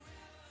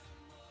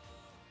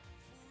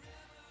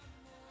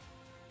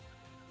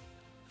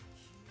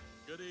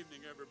Good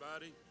evening,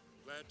 everybody.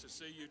 Glad to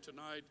see you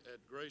tonight at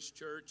Grace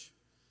Church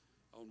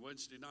on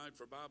Wednesday night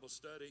for Bible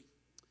study.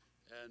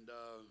 And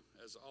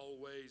as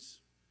always,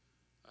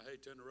 I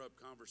hate to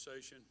interrupt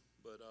conversation,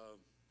 but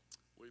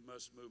we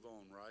must move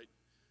on, right?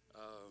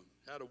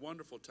 Had a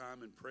wonderful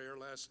time in prayer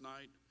last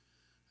night.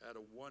 Had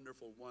a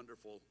wonderful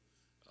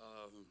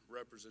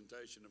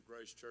representation of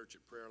Grace Church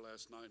at prayer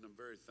last night, and I'm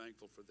very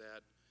thankful for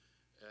that.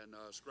 And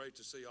it's great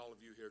to see all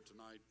of you here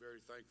tonight. Very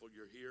thankful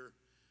you're here.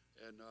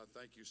 And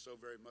thank you so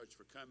very much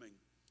for coming.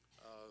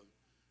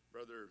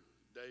 Brother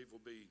Dave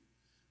will be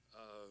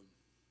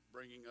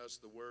bringing us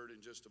the word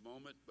in just a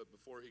moment. But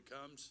before he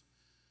comes,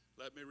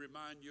 let me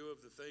remind you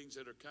of the things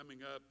that are coming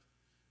up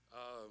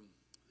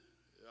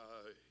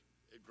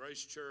at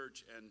Grace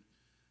Church and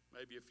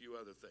maybe a few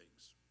other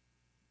things.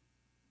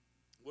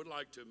 Would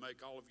like to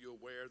make all of you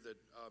aware that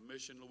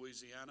Mission,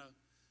 Louisiana,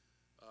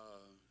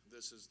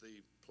 this is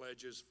the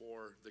pledges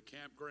for the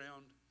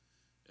campground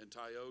in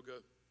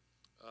Tioga.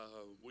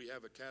 We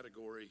have a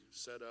category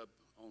set up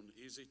on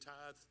Easy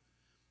Tithe,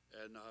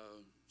 and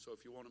so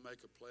if you want to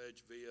make a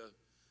pledge via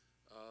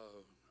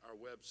our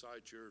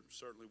website, you're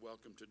certainly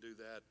welcome to do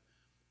that.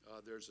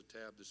 There's a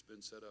tab that's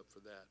been set up for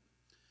that.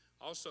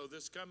 Also,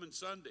 this coming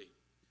Sunday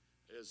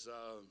is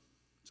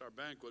it's our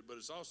banquet, but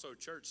it's also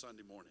church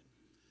Sunday morning,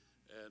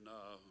 and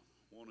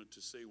wanted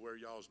to see where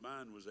y'all's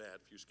mind was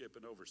at if you're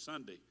skipping over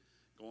Sunday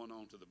going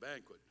on to the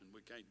banquet, and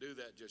we can't do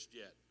that just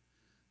yet.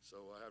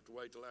 So I have to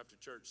wait till after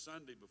church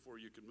Sunday before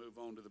you can move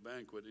on to the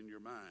banquet in your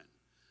mind.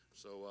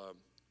 So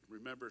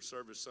remember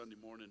service Sunday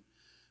morning.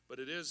 But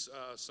it is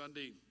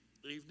Sunday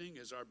evening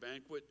is our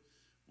banquet.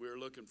 We're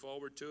looking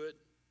forward to it.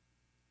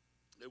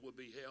 It will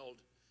be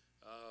held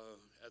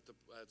at the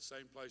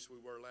same place we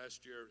were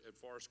last year at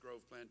Forest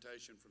Grove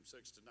Plantation from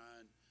 6 to 9.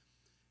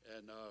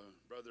 And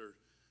Brother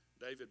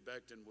David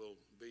Beckton will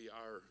be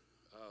our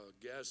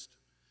guest.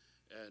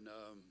 And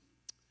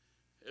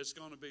it's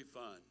going to be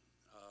fun.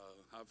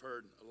 I've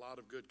heard a lot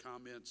of good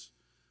comments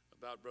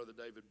about Brother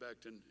David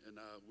Beckton, and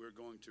we're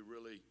going to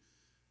really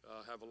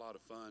have a lot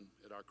of fun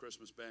at our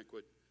Christmas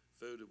banquet.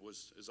 Food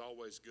is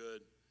always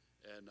good,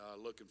 and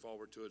looking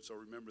forward to it. So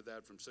remember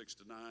that from 6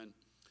 to 9.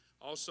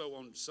 Also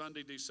on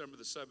Sunday, December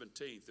the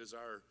 17th, is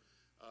our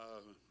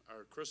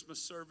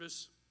Christmas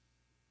service.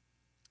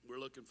 We're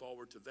looking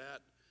forward to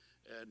that,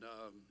 and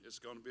it's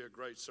going to be a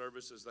great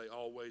service, as they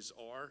always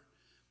are.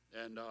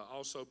 And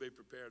also be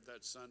prepared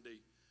that Sunday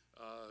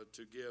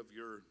to give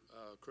your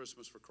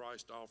Christmas for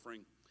Christ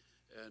offering,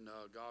 and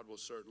God will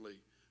certainly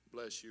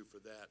bless you for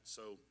that.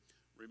 So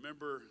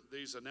remember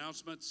these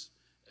announcements,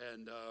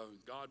 and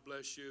God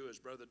bless you as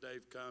Brother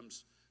Dave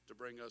comes to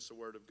bring us the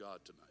Word of God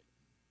tonight.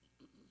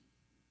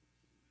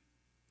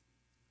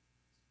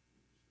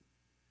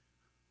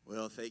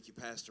 Well, thank you,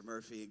 Pastor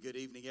Murphy, and good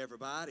evening,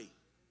 everybody.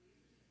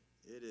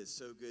 It is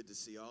so good to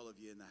see all of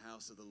you in the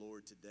house of the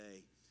Lord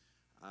today.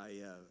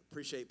 I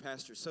appreciate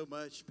Pastor so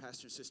much,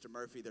 Pastor and Sister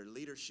Murphy, their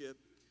leadership,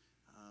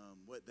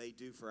 what they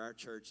do for our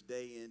church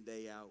day in,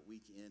 day out,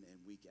 week in and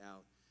week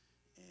out.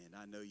 And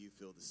I know you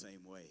feel the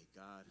same way.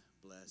 God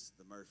bless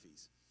the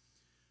Murphys.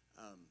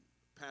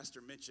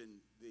 Pastor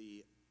mentioned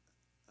the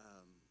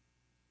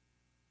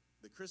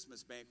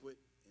Christmas banquet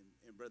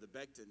and Brother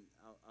Beckton.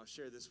 I'll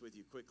share this with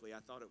you quickly. I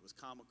thought it was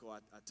comical. I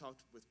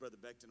talked with Brother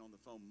Beckton on the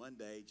phone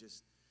Monday,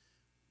 just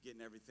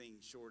getting everything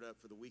shored up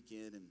for the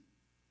weekend, and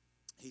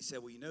he said,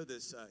 well, you know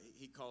this,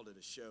 he called it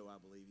a show, I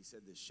believe. He said,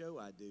 this show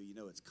I do, you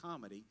know, it's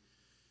comedy.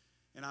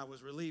 And I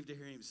was relieved to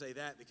hear him say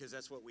that, because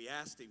that's what we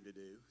asked him to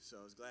do. So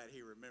I was glad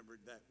he remembered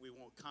that we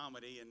want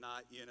comedy and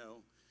not,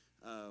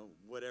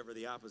 whatever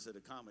the opposite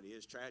of comedy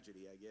is,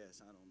 tragedy, I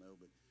guess. I don't know.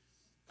 But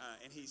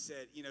and he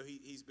said, you know,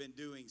 he's been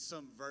doing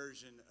some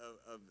version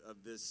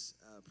of this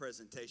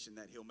presentation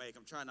that he'll make.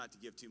 I'm trying not to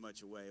give too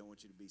much away. I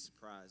want you to be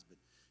surprised. But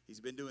he's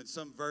been doing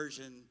some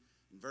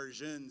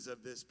versions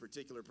of this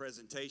particular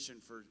presentation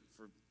for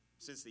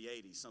since the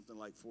 80s, something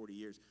like 40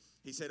 years.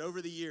 He said,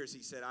 over the years,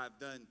 he said, I've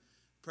done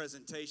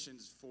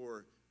presentations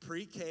for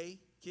pre-K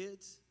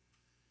kids,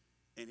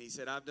 and he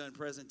said, I've done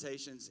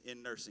presentations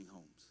in nursing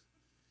homes.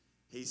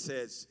 He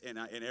says, and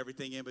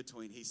everything in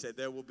between. He said,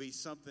 there will be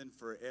something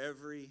for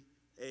every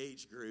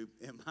age group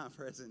in my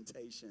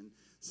presentation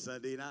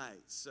Sunday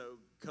night. So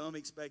come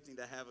expecting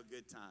to have a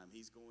good time.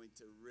 He's going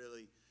to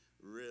really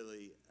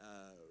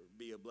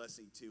be a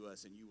blessing to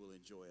us, and you will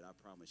enjoy it. I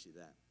promise you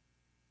that.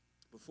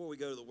 Before we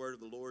go to the Word of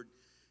the Lord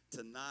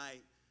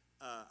tonight,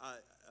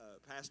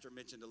 Pastor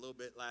mentioned a little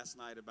bit last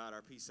night about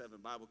our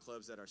P7 Bible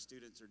clubs that our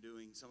students are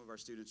doing. Some of our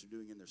students are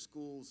doing in their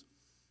schools,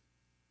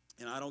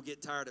 and I don't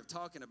get tired of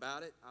talking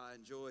about it. I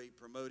enjoy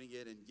promoting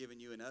it and giving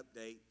you an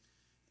update.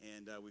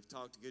 And we've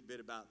talked a good bit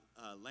about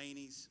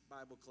Laney's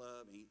Bible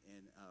Club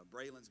and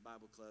Braylon's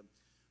Bible Club.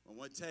 I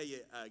want to tell you,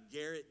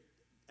 Garrett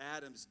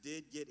Adams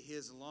did get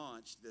his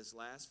launch this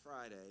last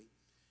Friday,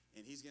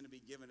 and he's going to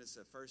be giving us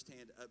a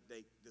firsthand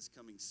update this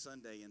coming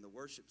Sunday in the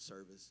worship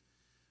service.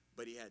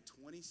 But he had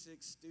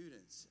 26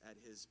 students at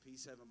his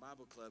P7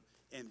 Bible Club,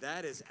 and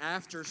that is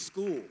after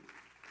school.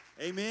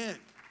 Amen.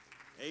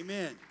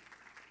 Amen.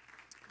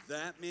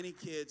 that many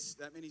kids,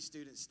 that many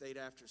students stayed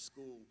after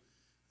school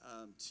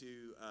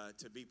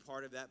to be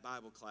part of that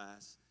Bible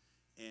class.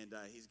 And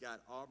he's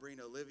got Aubrey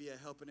and Olivia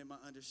helping him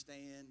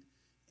understand.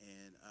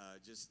 And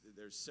just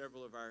there's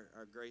several of our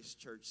Grace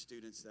Church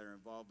students that are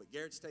involved. But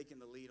Garrett's taking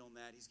the lead on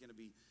that. He's going to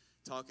be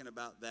talking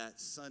about that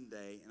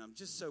Sunday. And I'm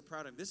just so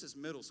proud of him. This is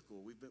middle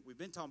school. We've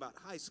been talking about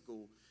high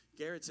school.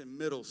 Garrett's in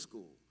middle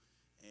school.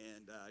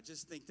 And I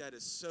just think that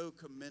is so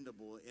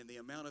commendable. And the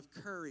amount of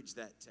courage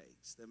that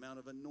takes, the amount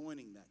of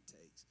anointing that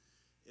takes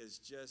is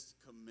just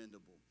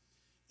commendable.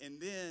 And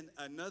then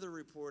another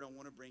report I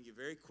want to bring you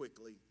very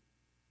quickly,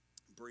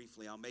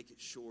 briefly. I'll make it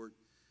short.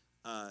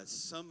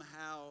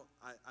 Somehow,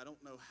 I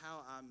don't know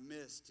how I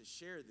missed to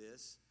share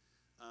this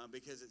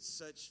because it's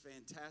such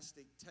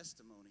fantastic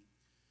testimony.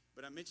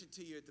 But I mentioned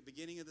to you at the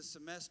beginning of the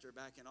semester,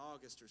 back in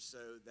August or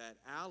so, that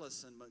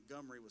Allison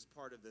Montgomery was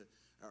part of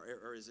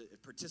or is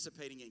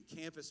participating in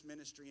Campus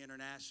Ministry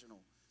International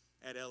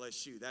at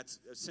LSU. That's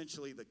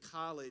essentially the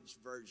college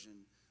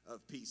version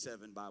of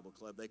P7 Bible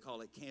Club. They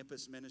call it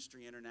Campus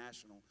Ministry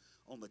International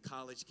on the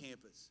college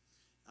campus.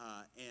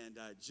 And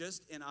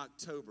just in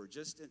October,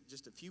 just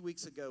a few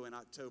weeks ago in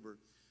October,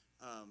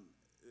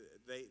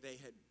 they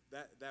had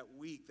that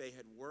week they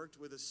had worked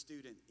with a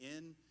student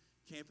in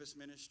campus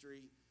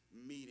ministry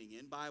meeting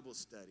in Bible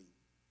study,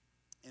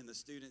 and the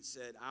student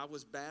said, "I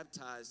was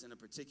baptized in a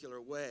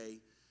particular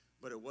way,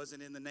 but it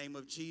wasn't in the name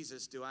of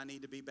Jesus. Do I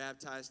need to be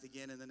baptized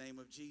again in the name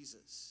of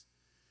Jesus?"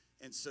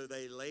 And so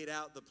they laid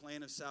out the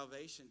plan of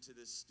salvation to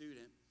this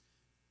student.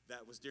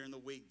 That was during the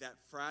week. That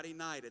Friday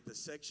night at the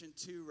Section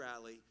 2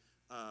 rally,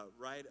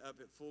 right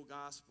up at Full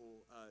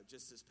Gospel,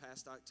 just this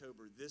past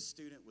October, this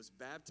student was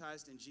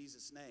baptized in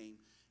Jesus' name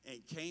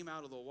and came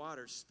out of the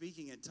water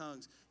speaking in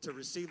tongues to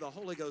receive the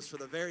Holy Ghost for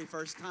the very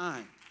first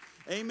time.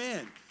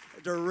 Amen.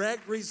 A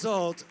direct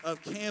result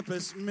of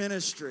campus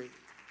ministry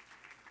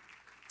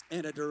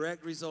and a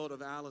direct result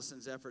of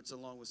Allison's efforts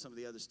along with some of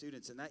the other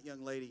students. And that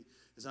young lady,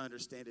 as I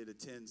understand it,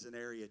 attends an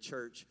area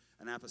church,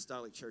 an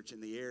apostolic church in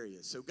the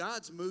area. So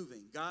God's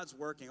moving. God's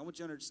working. I want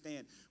you to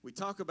understand, we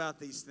talk about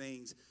these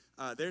things.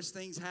 There's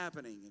things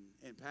happening.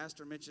 And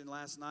Pastor mentioned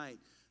last night,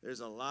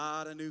 there's a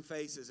lot of new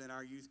faces in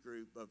our youth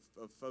group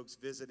of folks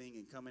visiting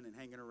and coming and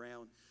hanging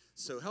around.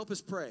 So help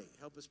us pray.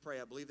 Help us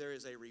pray. I believe there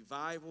is a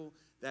revival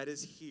that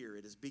is here.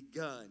 It has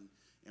begun,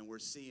 and we're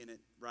seeing it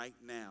right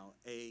now.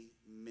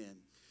 Amen.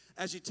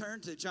 As you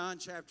turn to John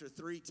chapter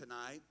 3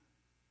 tonight,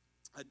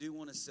 I do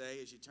want to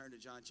say, as you turn to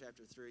John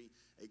chapter 3,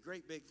 a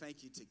great big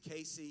thank you to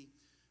Casey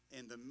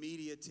and the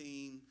media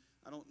team.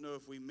 I don't know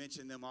if we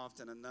mention them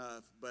often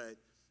enough, but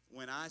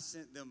when I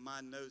sent them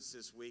my notes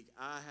this week,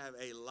 I have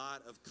a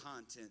lot of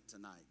content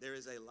tonight. There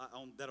is a lot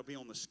that'll be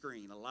on the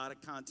screen, a lot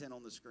of content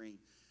on the screen.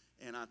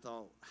 And I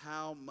thought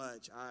how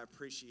much I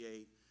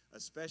appreciate,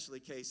 especially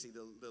Casey,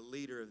 the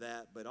leader of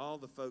that, but all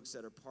the folks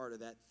that are part of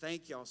that.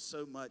 Thank y'all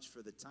so much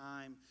for the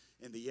time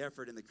and the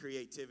effort and the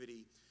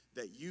creativity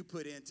that you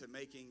put into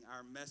making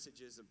our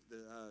messages,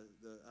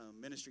 the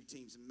ministry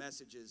team's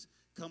messages,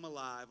 come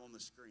alive on the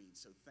screen.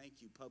 So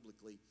thank you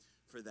publicly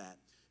for that.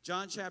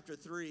 John chapter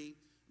 3,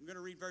 I'm going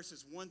to read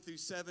verses 1 through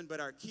 7, but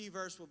our key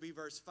verse will be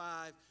verse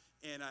 5.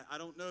 And I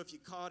don't know if you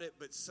caught it,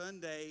 but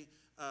Sunday,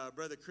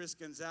 Brother Chris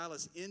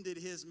Gonzalez ended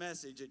his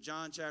message at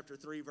John chapter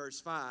 3, verse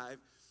 5.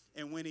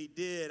 And when he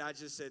did, I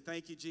just said,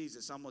 thank you,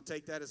 Jesus. I'm going to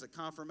take that as a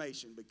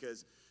confirmation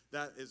because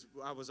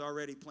I was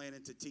already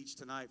planning to teach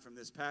tonight from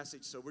this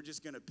passage. So we're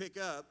just going to pick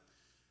up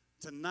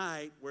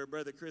tonight where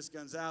Brother Chris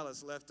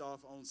Gonzalez left off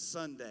on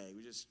Sunday.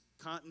 We just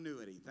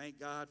continuity. Thank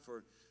God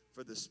for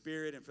the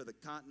Spirit and for the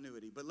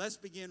continuity. But let's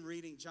begin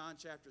reading John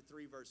chapter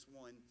 3, verse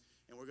 1,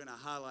 and we're going to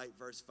highlight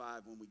verse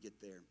 5 when we get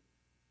there.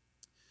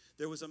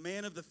 There was a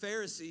man of the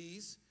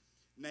Pharisees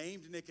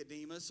named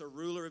Nicodemus, a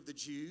ruler of the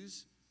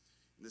Jews.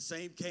 And the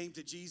same came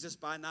to Jesus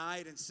by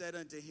night and said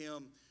unto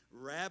him,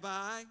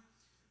 Rabbi,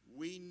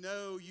 we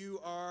know you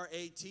are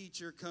a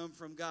teacher come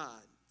from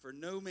God, for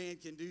no man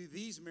can do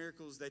these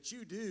miracles that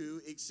you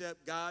do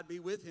except God be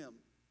with him.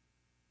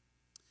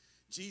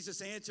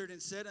 Jesus answered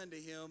and said unto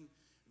him,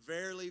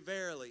 Verily,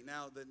 verily.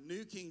 Now, the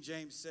New King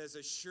James says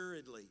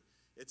assuredly.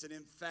 It's an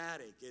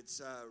emphatic.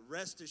 It's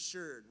rest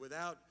assured,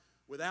 without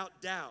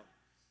doubt.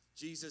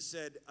 Jesus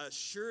said,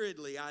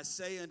 Assuredly, I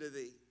say unto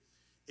thee,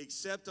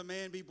 except a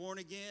man be born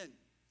again,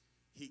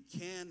 he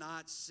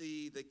cannot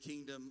see the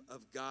kingdom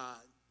of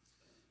God.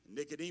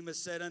 Nicodemus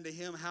said unto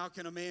him, How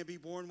can a man be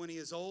born when he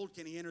is old?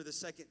 Can he enter the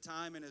second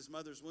time in his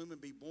mother's womb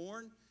and be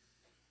born?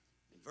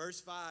 In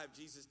verse 5,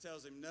 Jesus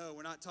tells him, No,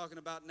 we're not talking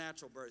about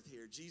natural birth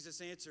here.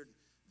 Jesus answered,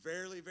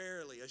 Verily,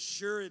 verily,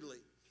 assuredly,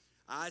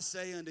 I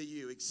say unto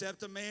you,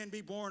 except a man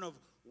be born of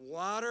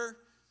water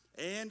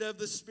and of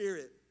the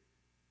Spirit,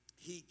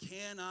 he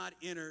cannot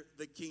enter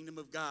the kingdom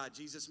of God.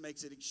 Jesus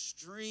makes it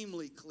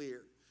extremely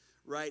clear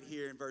right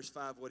here in verse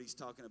 5 what he's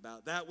talking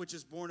about. That which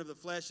is born of the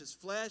flesh is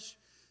flesh.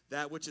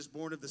 That which is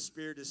born of the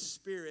Spirit is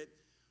spirit.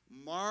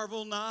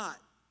 Marvel not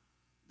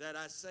that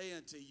I say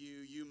unto you,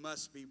 you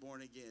must be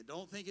born again.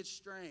 Don't think it's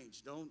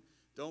strange.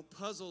 Don't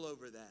puzzle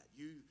over that.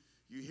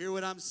 You hear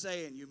what I'm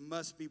saying? You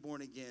must be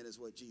born again, is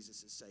what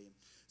Jesus is saying.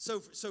 So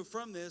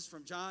from this,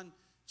 from John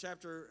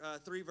chapter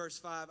 3, verse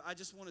 5, I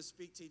just want to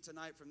speak to you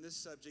tonight from this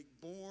subject,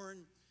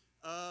 born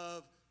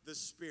of the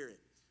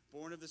Spirit.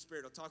 Born of the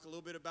Spirit. I'll talk a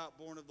little bit about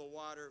born of the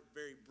water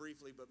very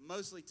briefly, but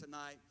mostly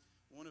tonight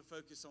I want to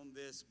focus on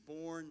this,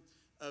 born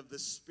of the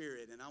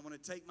Spirit. And I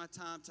want to take my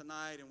time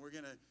tonight, and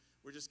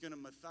we're just going to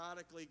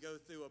methodically go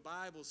through a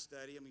Bible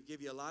study. I'm going to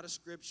give you a lot of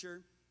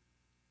scripture.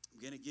 I'm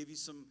going to give you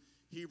some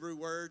Hebrew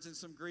words and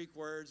some Greek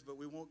words, but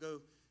we won't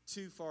go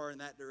too far in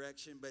that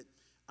direction. But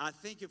I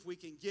think if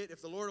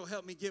the Lord will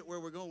help me get where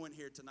we're going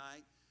here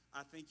tonight,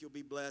 I think you'll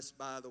be blessed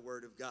by the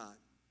Word of God.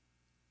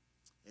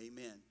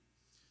 Amen.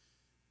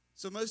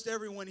 So most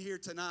everyone here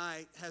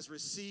tonight has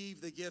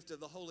received the gift of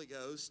the Holy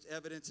Ghost,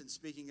 evidence in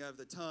speaking of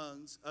the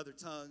tongues, other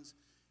tongues.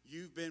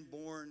 You've been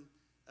born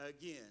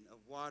again of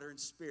water and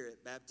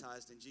spirit,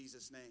 baptized in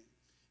Jesus' name.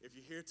 If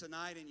you're here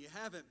tonight and you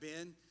haven't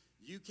been,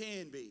 you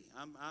can be.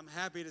 I'm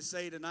happy to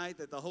say tonight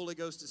that the Holy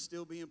Ghost is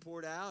still being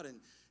poured out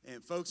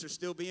and folks are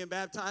still being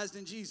baptized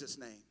in Jesus'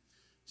 name.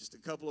 Just a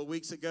couple of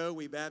weeks ago,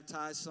 we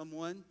baptized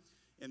someone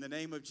in the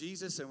name of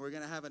Jesus, and we're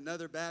going to have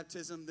another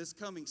baptism this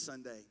coming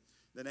Sunday,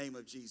 the name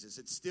of Jesus.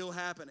 It's still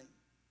happening.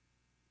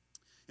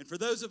 And for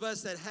those of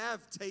us that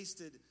have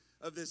tasted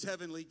of this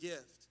heavenly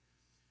gift,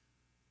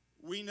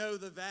 we know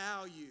the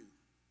value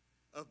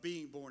of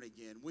being born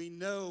again. We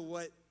know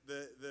what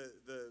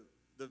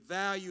the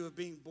value of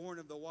being born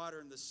of the water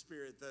and the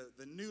Spirit,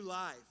 the new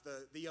life,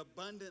 the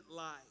abundant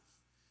life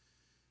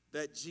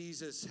that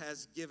Jesus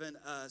has given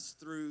us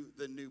through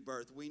the new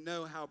birth. We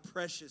know how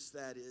precious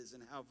that is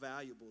and how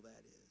valuable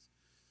that is.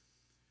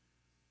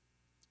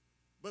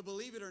 But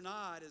believe it or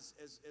not, as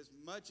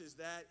much as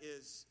that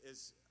is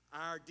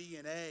our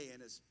DNA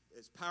and as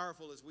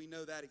powerful as we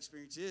know that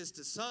experience is,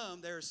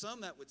 there are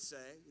some that would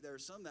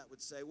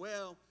say,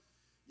 well,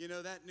 you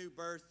know, that new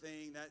birth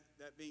thing,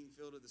 that being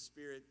filled with the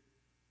Spirit,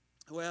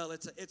 well,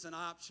 it's an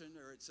option,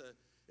 or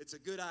it's a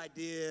good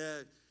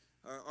idea,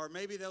 or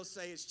maybe they'll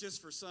say it's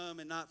just for some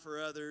and not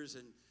for others,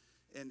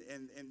 and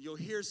you'll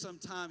hear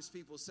sometimes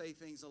people say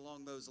things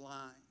along those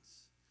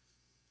lines.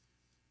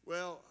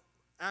 Well,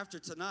 after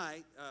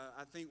tonight,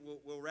 I think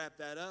we'll wrap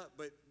that up,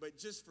 but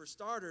just for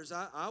starters,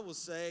 I will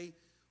say,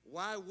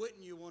 why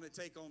wouldn't you want to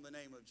take on the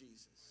name of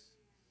Jesus?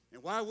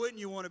 And why wouldn't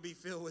you want to be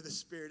filled with the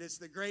Spirit? It's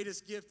the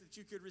greatest gift that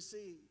you could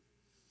receive.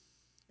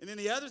 And then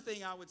the other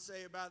thing I would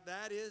say about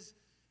that is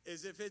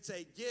if it's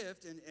a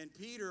gift, and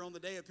Peter on the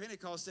day of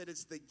Pentecost said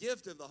it's the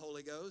gift of the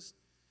Holy Ghost,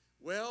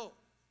 well,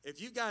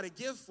 if you got a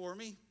gift for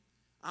me,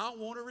 I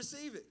want to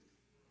receive it.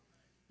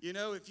 You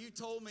know, if you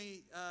told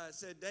me,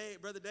 said,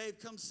 Brother Dave,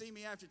 come see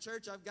me after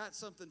church, I've got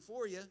something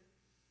for you,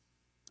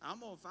 I'm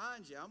going to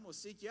find you. I'm going to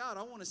seek you out.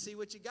 I want to see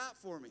what you got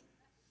for me.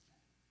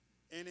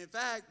 And in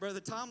fact, Brother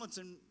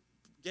Tomlinson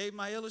gave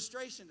my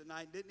illustration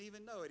tonight, didn't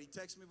even know it. He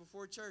texted me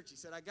before church. He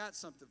said, I got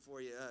something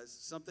for you,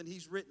 something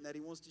he's written that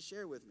he wants to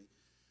share with me.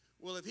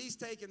 Well, if he's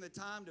taken the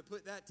time to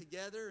put that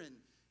together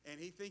and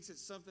he thinks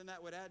it's something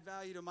that would add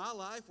value to my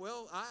life,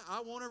 well,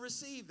 I want to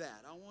receive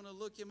that. I want to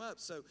look him up.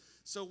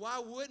 So why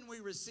wouldn't we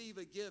receive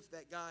a gift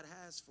that God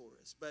has for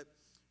us?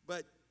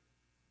 But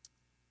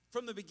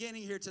from the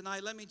beginning here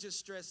tonight, let me just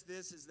stress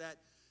this, is that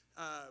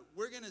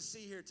we're going to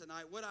see here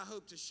tonight what I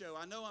hope to show.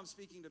 I know I'm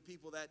speaking to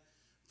people that,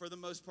 for the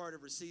most part,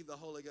 have received the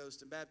Holy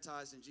Ghost and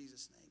baptized in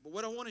Jesus' name. But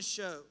what I want to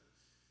show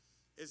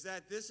is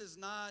that this is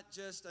not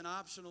just an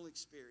optional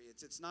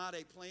experience. It's not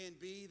a plan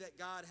B that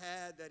God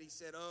had, that he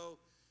said, oh,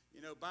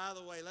 you know, by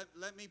the way,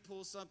 let me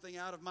pull something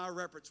out of my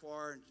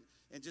repertoire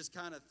and just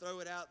kind of throw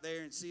it out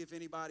there and see if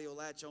anybody will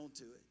latch on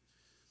to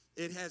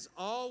it. It has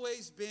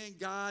always been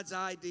God's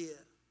idea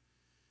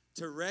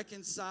to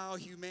reconcile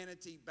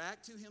humanity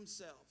back to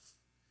himself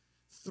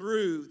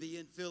through the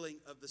infilling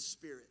of the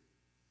Spirit.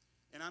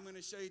 And I'm going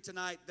to show you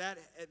tonight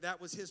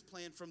that was his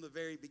plan from the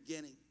very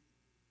beginning.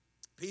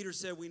 Peter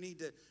said we need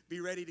to be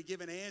ready to give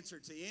an answer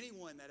to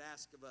anyone that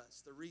asks of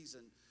us the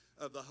reason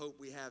of the hope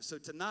we have. So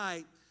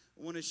tonight,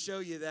 I want to show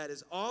you that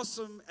as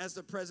awesome as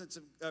the presence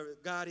of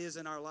God is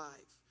in our life,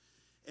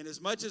 and as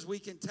much as we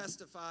can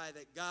testify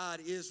that God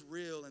is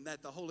real and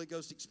that the Holy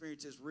Ghost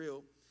experience is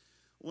real,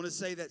 I want to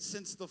say that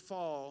since the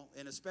fall,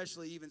 and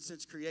especially even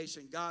since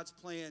creation, God's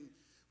plan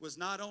was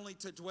not only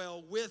to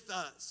dwell with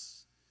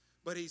us,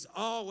 but he's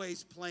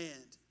always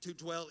planned to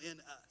dwell in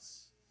us.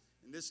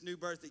 And this new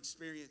birth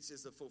experience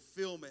is the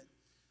fulfillment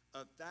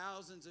of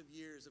thousands of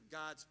years of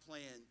God's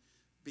plan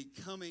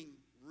becoming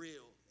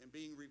real and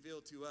being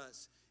revealed to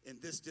us in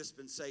this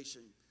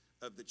dispensation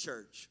of the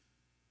church.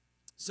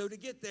 So to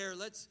get there,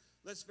 let's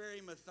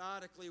very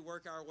methodically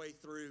work our way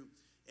through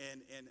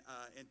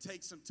and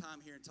take some time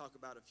here and talk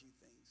about a few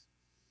things.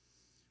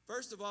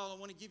 First of all, I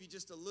want to give you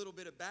just a little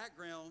bit of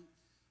background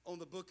on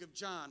the book of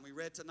John. We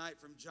read tonight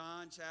from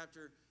John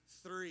chapter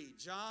 3.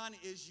 John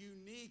is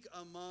unique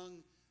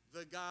among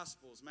the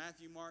Gospels.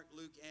 Matthew, Mark,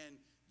 Luke, and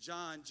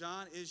John.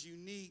 John is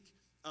unique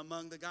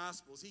among the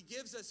Gospels. He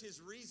gives us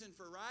his reason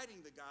for writing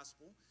the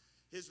Gospel.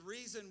 His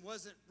reason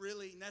wasn't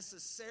really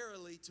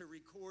necessarily to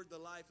record the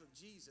life of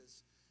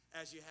Jesus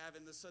as you have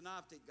in the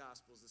Synoptic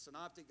Gospels. The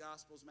Synoptic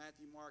Gospels,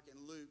 Matthew, Mark,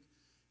 and Luke,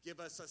 give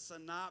us a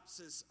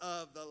synopsis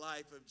of the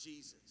life of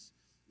Jesus.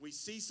 We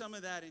see some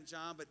of that in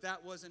John, but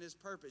that wasn't his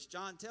purpose.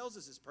 John tells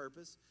us his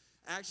purpose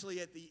actually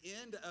at the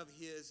end of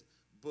his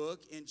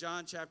book in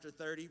John chapter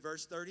 30,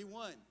 verse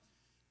 31.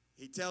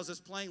 He tells us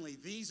plainly,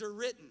 these are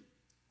written.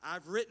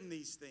 I've written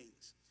these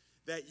things,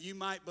 that you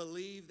might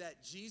believe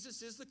that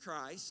Jesus is the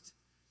Christ,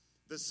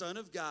 the Son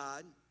of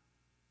God,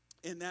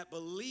 and that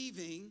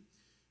believing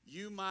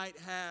you might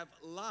have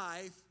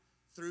life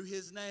through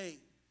his name.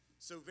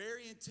 So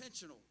very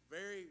intentional,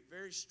 very,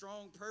 very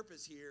strong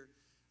purpose here,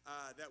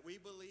 that we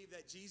believe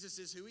that Jesus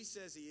is who he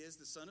says he is,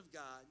 the Son of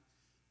God,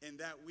 and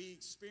that we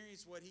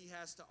experience what he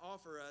has to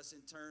offer us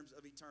in terms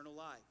of eternal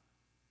life.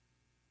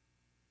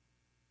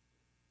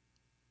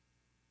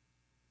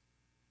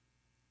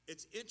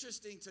 It's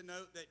interesting to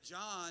note that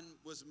John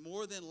was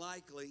more than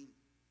likely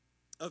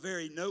a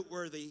very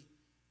noteworthy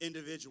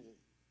individual.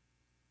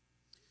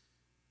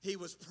 He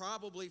was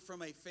probably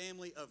from a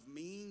family of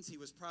means. He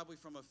was probably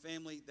from a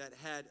family that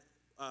had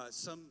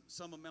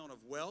some amount of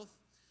wealth.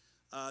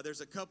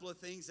 There's a couple of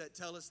things that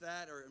tell us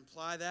that or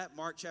imply that.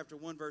 Mark chapter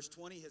 1, verse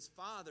 20,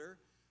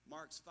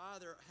 Mark's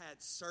father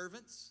had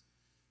servants,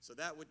 so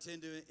that would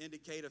tend to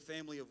indicate a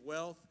family of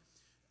wealth.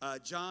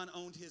 John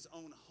owned his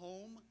own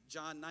home,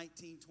 John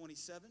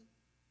 19:27.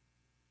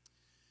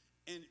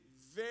 And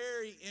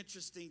very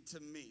interesting to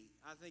me,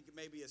 I think it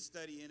may be a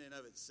study in and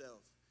of itself.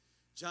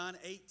 John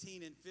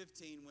 18 and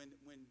 15,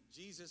 when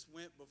Jesus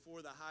went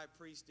before the high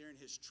priest during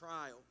his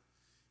trial,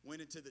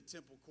 went into the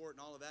temple court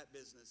and all of that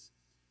business,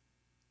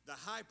 the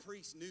high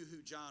priest knew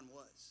who John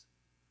was.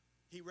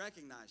 He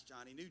recognized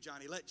John. He knew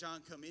John. He let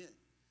John come in.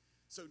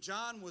 So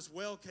John was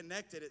well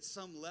connected at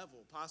some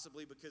level,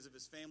 possibly because of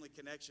his family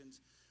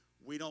connections.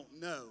 We don't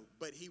know,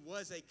 but he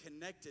was a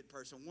connected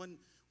person.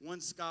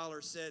 One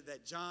scholar said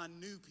that John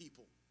knew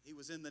people. He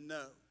was in the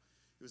know.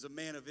 He was a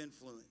man of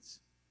influence.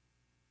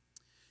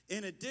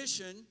 In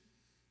addition,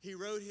 he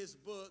wrote his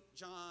book,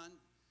 John,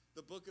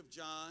 the book of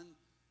John,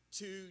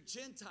 to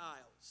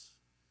Gentiles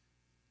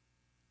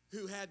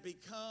who had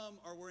become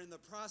or were in the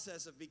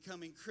process of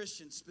becoming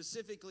Christians.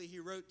 Specifically, he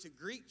wrote to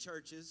Greek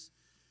churches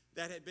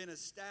that had been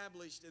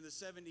established in the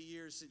 70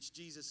 years since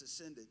Jesus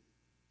ascended.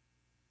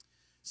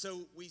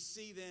 So we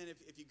see then,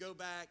 if you go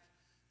back,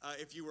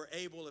 if you were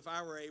able, if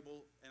I were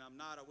able, and I'm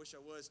not, I wish I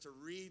was, to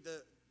read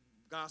the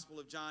Gospel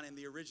of John in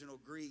the original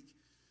Greek,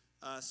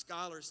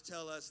 scholars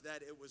tell us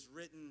that it was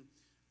written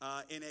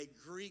in a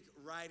Greek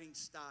writing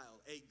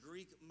style, a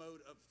Greek mode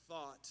of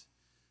thought,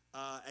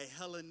 a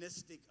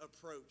Hellenistic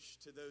approach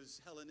to those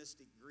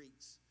Hellenistic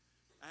Greeks.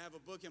 I have a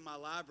book in my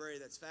library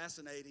that's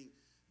fascinating.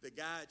 The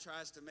guy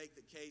tries to make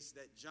the case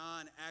that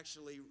John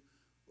actually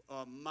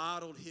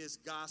modeled his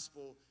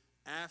gospel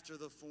after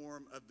the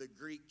form of the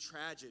Greek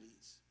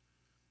tragedies.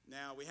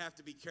 Now, we have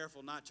to be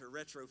careful not to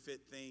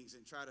retrofit things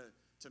and try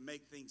to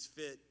make things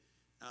fit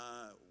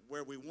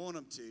where we want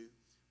them to,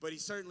 but he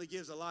certainly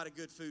gives a lot of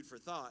good food for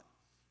thought.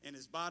 And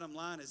his bottom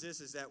line is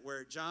this, is that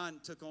where John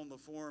took on the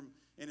form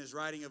in his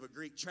writing of a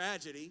Greek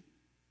tragedy,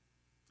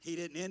 he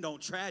didn't end on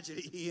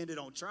tragedy, he ended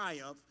on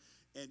triumph,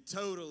 and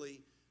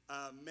totally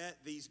met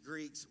these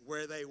Greeks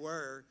where they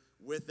were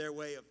with their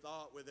way of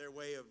thought, with their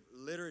way of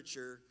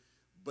literature,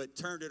 but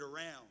turned it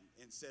around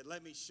and said,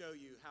 let me show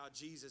you how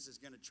Jesus is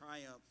going to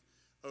triumph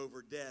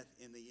over death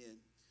in the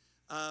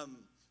end.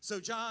 So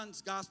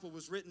John's gospel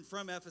was written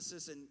from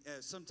Ephesus in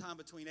sometime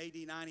between AD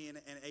 90 and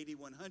AD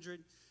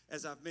 100.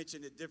 As I've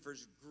mentioned, it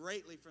differs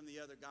greatly from the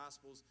other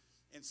gospels.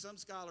 And some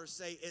scholars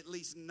say at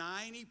least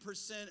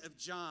 90% of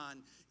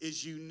John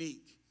is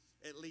unique.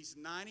 At least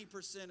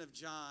 90% of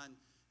John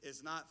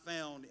is not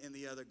found in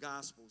the other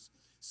gospels.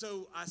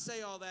 So I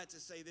say all that to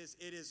say this.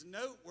 It is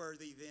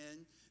noteworthy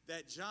then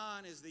that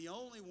John is the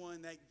only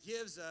one that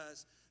gives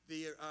us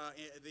the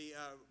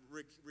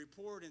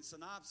report and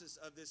synopsis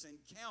of this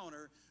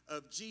encounter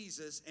of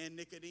Jesus and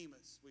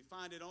Nicodemus. We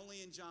find it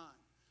only in John.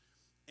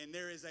 And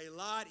there is a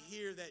lot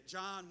here that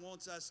John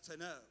wants us to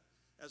know,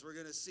 as we're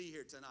going to see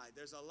here tonight.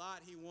 There's a lot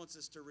he wants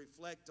us to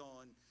reflect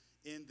on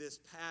in this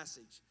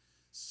passage.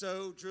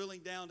 So, drilling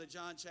down to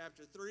John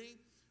chapter 3,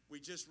 we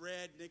just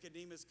read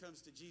Nicodemus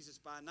comes to Jesus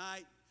by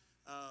night.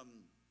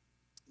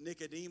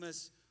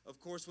 Nicodemus, of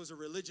course, was a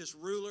religious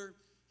ruler.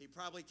 He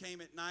probably came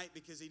at night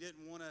because he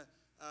didn't want to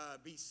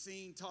be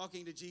seen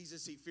talking to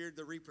Jesus. He feared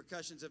the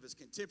repercussions of his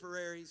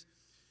contemporaries.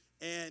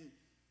 And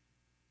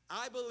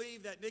I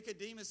believe that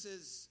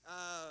Nicodemus's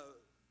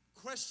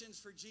questions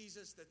for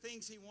Jesus, the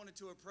things he wanted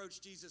to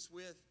approach Jesus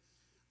with,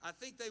 I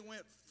think they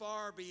went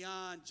far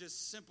beyond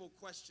just simple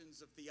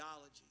questions of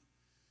theology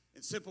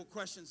and simple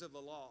questions of the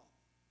law.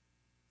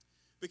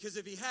 Because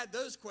if he had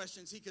those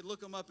questions, he could look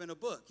them up in a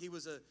book. He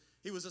was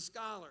a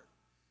scholar.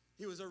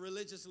 He was a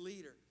religious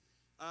leader.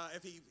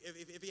 If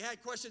he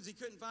had questions he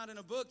couldn't find in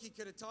a book, he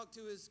could have talked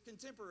to his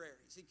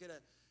contemporaries. He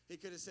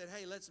could have said,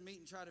 hey, let's meet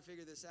and try to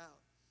figure this out.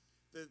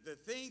 The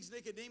things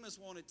Nicodemus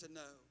wanted to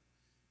know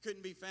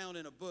couldn't be found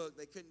in a book.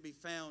 They couldn't be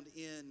found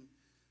in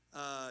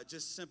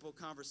just simple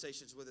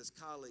conversations with his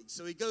colleagues.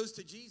 So he goes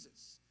to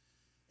Jesus.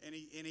 And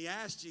he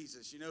asked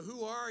Jesus,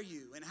 who are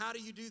you? And how do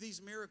you do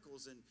these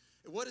miracles? And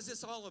what is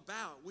this all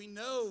about? We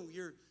know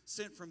you're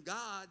sent from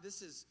God.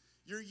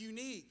 You're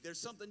unique. There's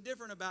something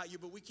different about you,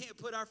 but we can't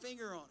put our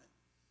finger on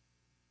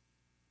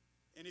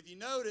it. And if you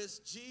notice,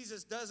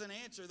 Jesus doesn't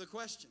answer the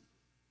question.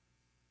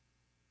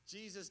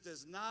 Jesus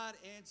does not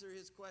answer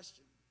his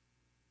question.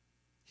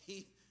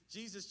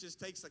 Jesus just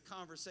takes the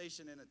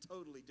conversation in a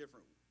totally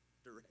different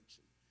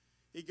direction.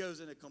 He goes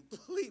in a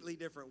completely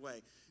different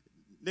way.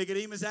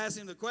 Nicodemus asks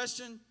him the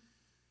question,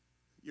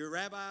 you're a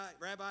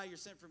rabbi, you're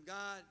sent from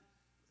God.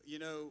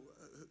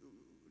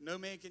 No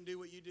man can do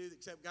what you do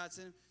except God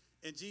sent him.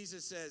 And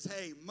Jesus says,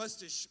 hey,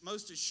 most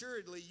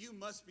assuredly, you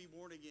must be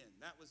born again.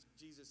 That was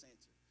Jesus'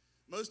 answer.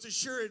 Most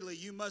assuredly,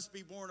 you must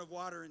be born of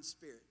water and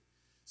spirit.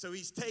 So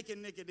he's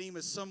taken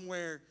Nicodemus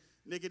somewhere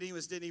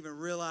Nicodemus didn't even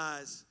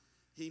realize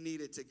he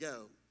needed to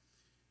go.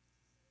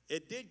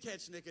 It did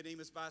catch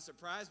Nicodemus by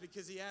surprise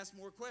because he asked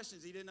more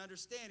questions. He didn't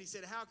understand. He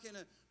said, how can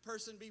a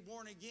person be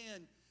born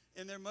again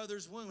in their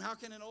mother's womb? How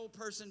can an old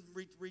person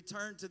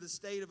return to the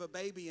state of a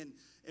baby and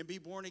be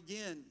born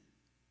again?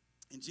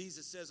 And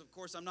Jesus says, of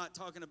course, I'm not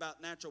talking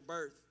about natural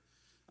birth.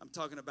 I'm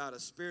talking about a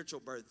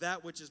spiritual birth.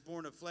 That which is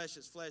born of flesh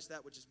is flesh.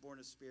 That which is born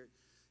of spirit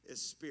is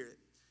spirit.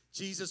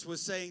 Jesus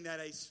was saying that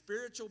a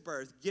spiritual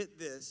birth, get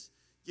this,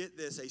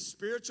 a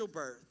spiritual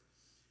birth,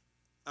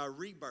 a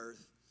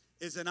rebirth,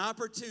 is an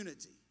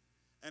opportunity,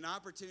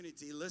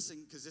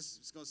 listen, because this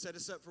is going to set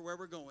us up for where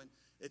we're going.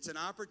 It's an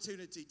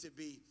opportunity to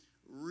be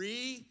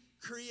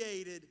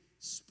recreated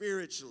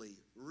spiritually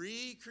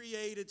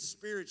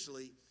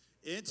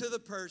into the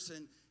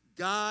person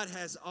God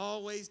has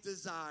always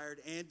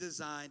desired and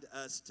designed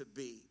us to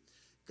be.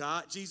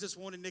 Jesus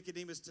wanted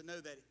Nicodemus to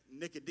know that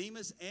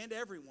Nicodemus and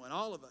everyone,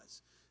 all of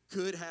us,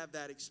 could have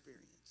that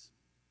experience.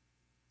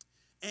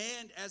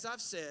 And as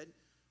I've said,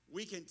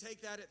 we can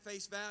take that at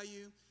face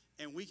value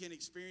and we can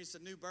experience a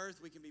new birth.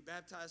 We can be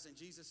baptized in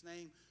Jesus'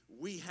 name.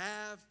 We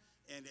have,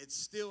 and it's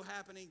still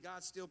happening.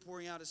 God's still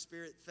pouring out His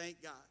Spirit.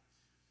 Thank God.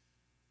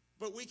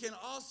 But we can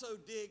also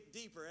dig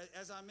deeper.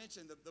 As I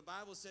mentioned, the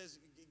Bible says,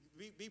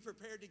 be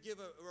prepared to give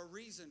a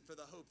reason for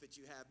the hope that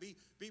you have. Be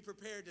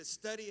prepared to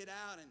study it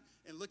out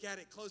and look at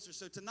it closer.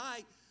 So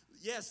tonight,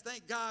 yes,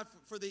 thank God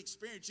for the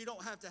experience. You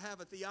don't have to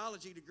have a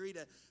theology degree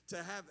to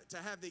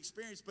have the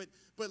experience, but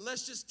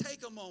let's just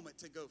take a moment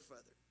to go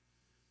further.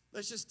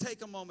 Let's just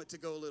take a moment to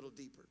go a little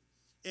deeper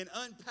and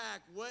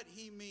unpack what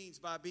he means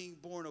by being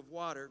born of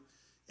water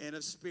and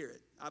of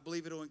spirit. I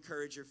believe it'll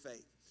encourage your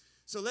faith.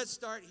 So let's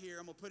start here.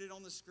 I'm going to put it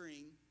on the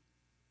screen.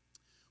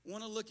 I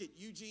want to look at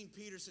Eugene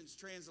Peterson's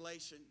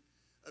translation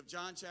of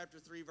John chapter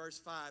 3, verse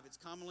 5. It's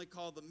commonly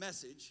called the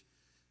Message,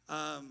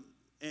 and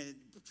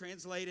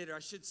translated, or I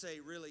should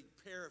say really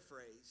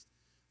paraphrased,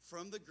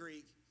 from the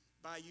Greek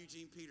by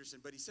Eugene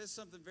Peterson. But he says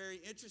something very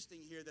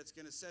interesting here that's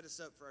going to set us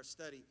up for our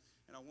study,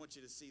 and I want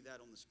you to see that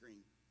on the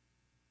screen.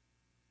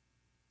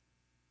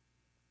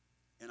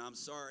 And I'm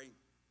sorry,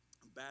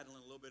 I'm battling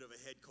a little bit of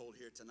a head cold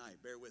here tonight.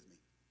 Bear with me.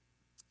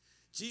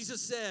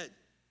 Jesus said,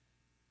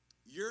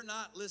 you're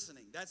not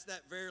listening. That's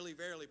that verily,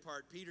 verily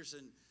part.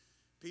 Peterson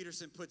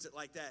puts it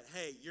like that.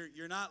 Hey,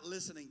 you're not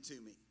listening to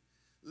me.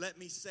 Let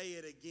me say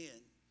it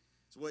again.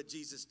 It's what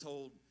Jesus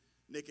told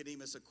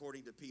Nicodemus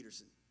according to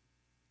Peterson.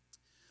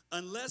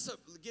 Unless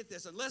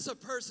a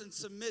person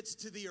submits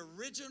to the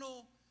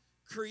original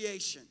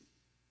creation,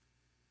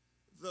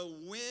 the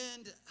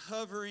wind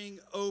hovering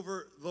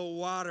over the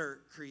water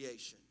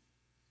creation,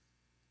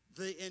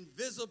 the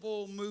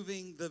invisible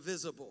moving the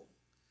visible,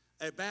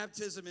 a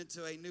baptism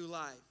into a new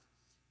life,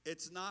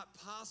 it's not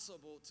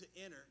possible to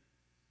enter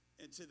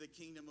into the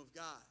kingdom of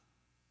God.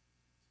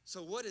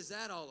 So what is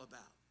that all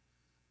about?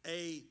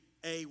 A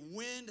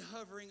wind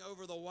hovering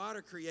over the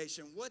water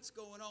creation. What's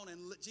going on?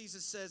 And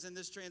Jesus says in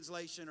this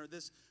translation or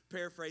this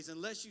paraphrase,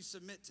 unless you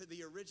submit to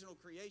the original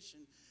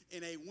creation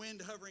in a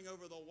wind hovering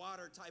over the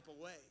water type of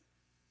way.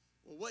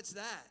 Well, what's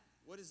that?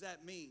 What does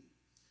that mean?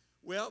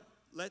 Well,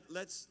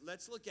 let's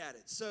look at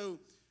it. So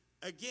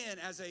again,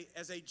 as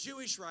a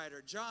Jewish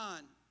writer, John,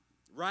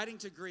 writing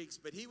to Greeks,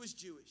 but he was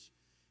Jewish,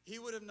 he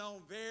would have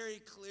known very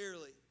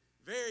clearly,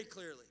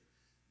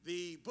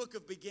 the book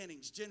of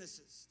beginnings,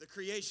 Genesis, the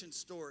creation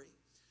story,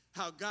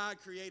 how God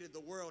created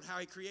the world, how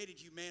He created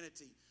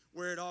humanity,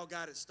 where it all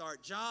got its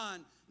start.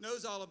 John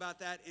knows all about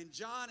that, and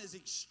John is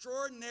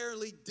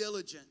extraordinarily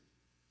diligent.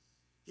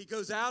 He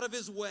goes out of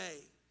his way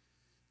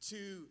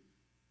to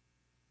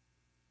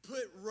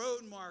put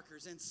road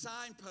markers and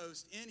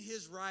signposts in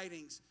his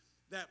writings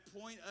that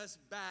point us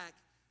back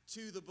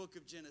to the book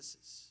of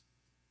Genesis.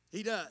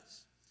 He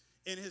does.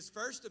 In his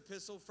first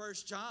epistle, 1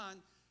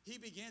 John, he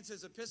begins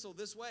his epistle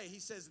this way. He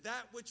says,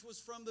 that which was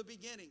from the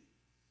beginning.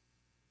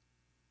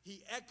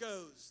 He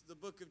echoes the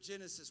book of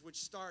Genesis, which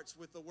starts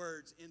with the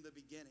words, in the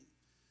beginning.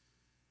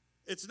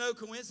 It's no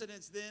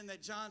coincidence then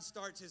that John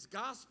starts his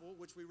gospel,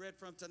 which we read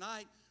from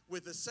tonight,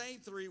 with the same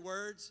three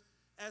words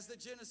as the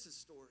Genesis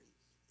story.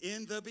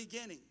 In the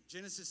beginning.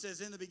 Genesis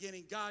says, in the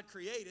beginning, God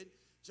created.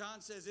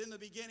 John says, in the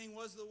beginning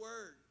was the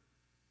Word.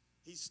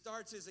 He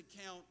starts his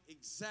account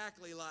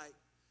exactly like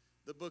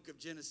the book of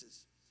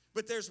Genesis.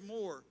 But there's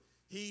more.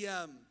 He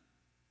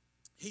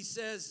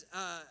says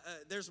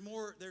there's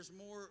more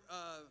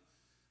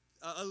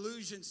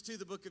allusions to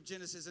the book of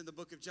Genesis in the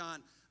book of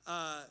John.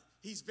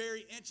 He's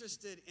very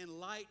interested in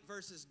light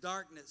versus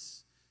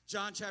darkness.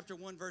 John chapter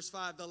 1, verse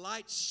 5, the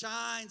light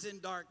shines in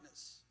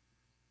darkness,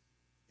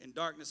 and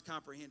darkness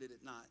comprehended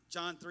it not.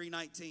 John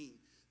 3:19,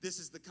 this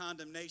is the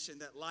condemnation,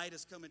 that light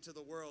has come into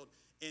the world,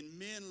 and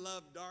men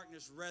love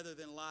darkness rather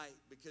than light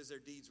because their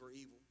deeds were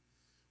evil.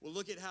 Well,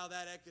 look at how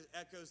that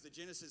echoes the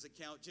Genesis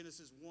account.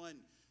 Genesis 1,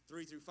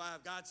 3 through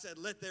 5. God said,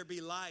 let there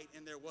be light,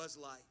 and there was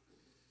light.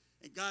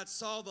 And God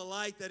saw the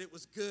light that it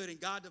was good, and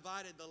God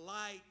divided the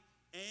light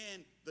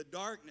and the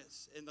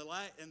darkness. And the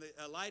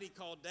light he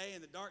called day,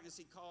 and the darkness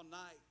he called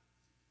night.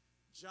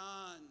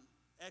 John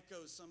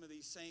echoes some of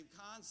these same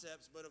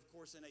concepts, but of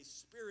course in a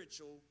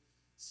spiritual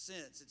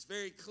sense. It's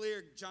very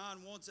clear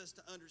John wants us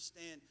to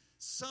understand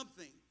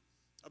something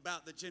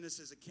about the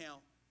Genesis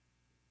account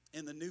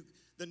and the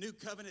new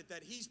covenant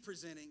that he's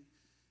presenting,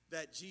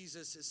 that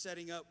Jesus is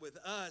setting up with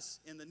us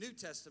in the New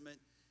Testament,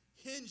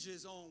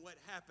 hinges on what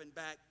happened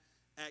back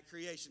at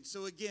creation.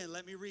 So again,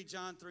 let me read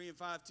John 3 and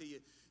 5 to you.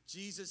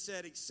 Jesus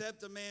said,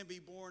 except a man be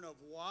born of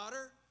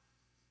water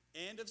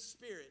and of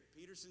spirit.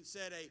 Peterson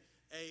said a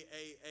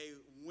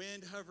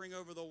wind hovering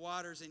over the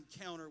waters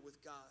encounter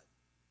with God.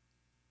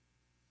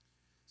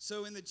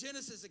 So in the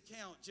Genesis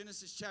account,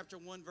 Genesis chapter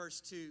 1,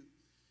 verse 2,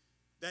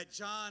 that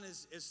John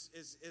is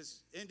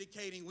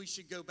indicating we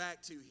should go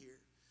back to here.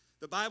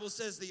 The Bible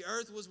says the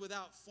earth was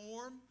without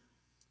form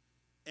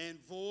and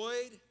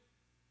void,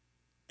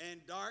 and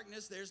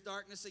darkness, there's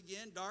darkness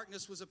again.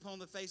 Darkness was upon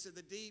the face of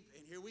the deep.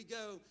 And here we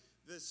go.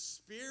 The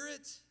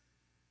Spirit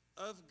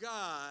of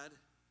God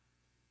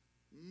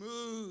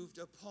moved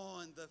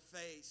upon the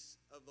face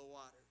of the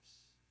waters.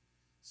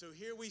 So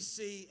here we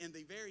see in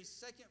the very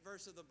second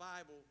verse of the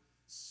Bible,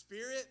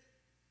 Spirit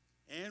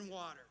and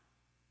water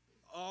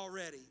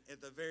already at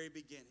the very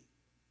beginning.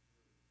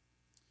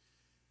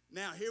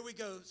 Now, here we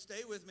go.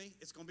 Stay with me.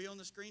 It's going to be on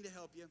the screen to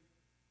help you.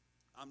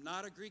 I'm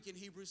not a Greek and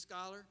Hebrew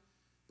scholar,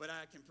 but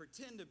I can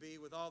pretend to be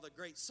with all the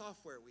great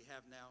software we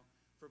have now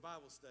for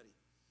Bible study.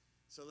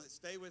 So let's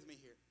stay with me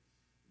here.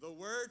 The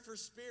word for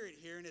spirit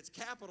here, and it's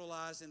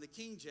capitalized in the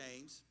King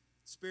James,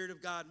 Spirit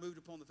of God moved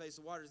upon the face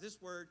of waters.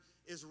 This word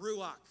is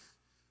ruach.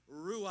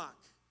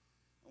 Ruach.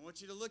 I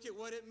want you to look at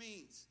what it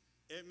means.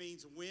 It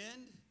means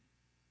wind,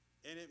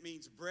 and it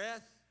means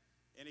breath,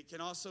 and it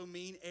can also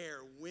mean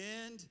air.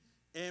 Wind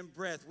and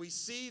breath. We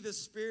see the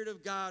Spirit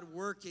of God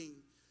working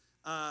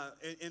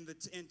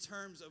in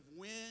terms of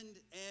wind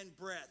and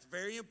breath.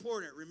 Very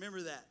important.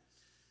 Remember that.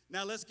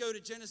 Now let's go to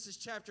Genesis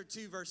chapter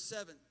 2, verse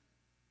 7.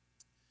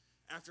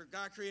 After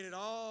God created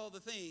all the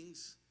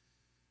things,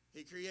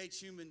 he creates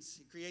humans.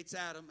 He creates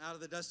Adam out of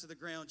the dust of the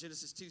ground.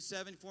 Genesis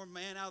 2:7, formed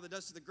man out of the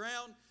dust of the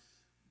ground,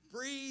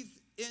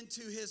 breathed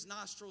into his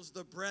nostrils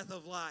the breath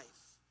of life,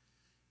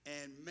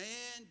 and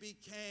man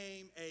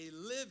became a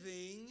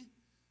living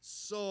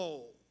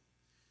soul.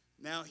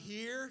 Now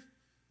here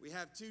we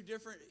have two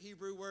different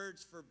Hebrew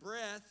words for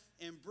breath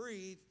and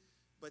breathe,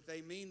 but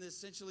they mean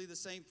essentially the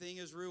same thing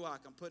as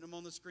ruach. I'm putting them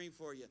on the screen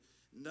for you.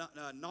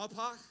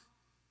 Napach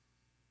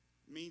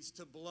means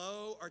to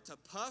blow or to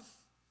puff,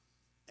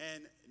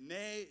 and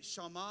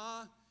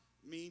neshama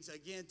means,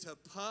 again, to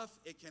puff.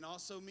 It can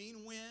also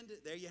mean wind.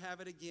 There you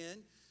have it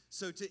again.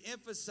 So to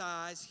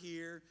emphasize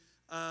here,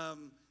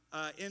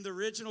 in the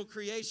original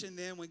creation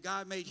then, when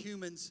God made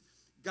humans,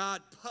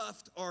 God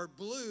puffed or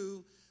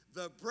blew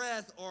the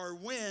breath or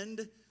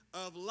wind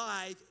of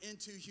life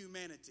into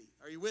humanity.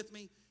 Are you with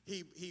me?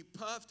 He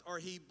puffed or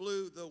he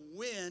blew the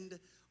wind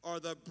or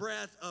the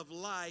breath of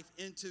life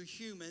into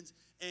humans,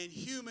 and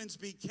humans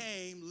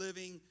became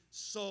living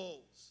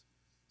souls.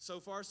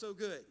 So far, so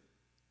good.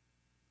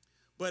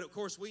 But of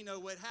course, we know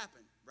what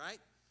happened, right?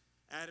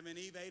 Adam and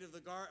Eve ate of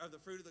the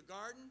fruit of the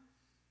garden.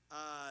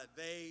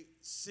 They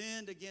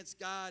sinned against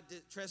God,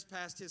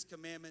 trespassed his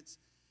commandments.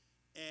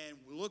 And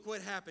look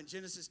what happened.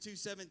 Genesis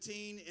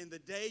 2:17, in the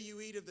day you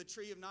eat of the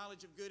tree of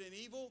knowledge of good and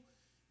evil,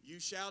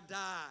 you shall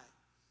die.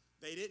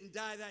 They didn't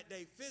die that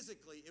day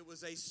physically. It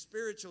was a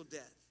spiritual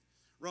death.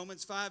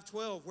 Romans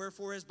 5:12,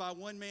 wherefore as by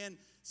one man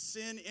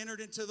sin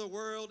entered into the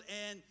world,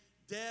 and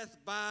death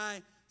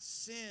by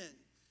sin.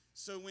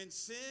 So when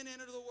sin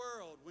entered the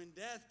world, when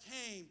death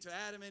came to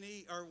Adam and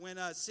Eve, or when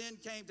sin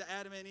came to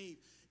Adam and Eve,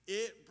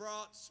 it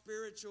brought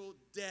spiritual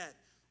death.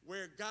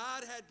 Where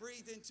God had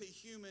breathed into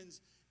humans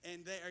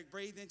and they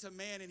breathed into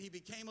man, and he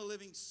became a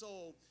living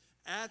soul,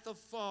 at the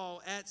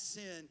fall, at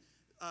sin,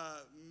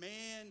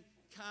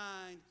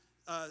 mankind,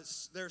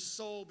 their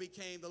soul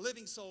became, the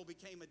living soul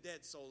became a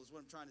dead soul, is what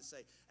I'm trying to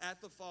say. At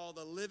the fall,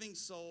 the living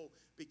soul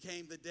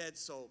became the dead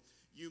soul.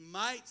 You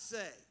might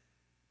say,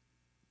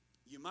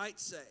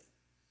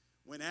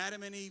 when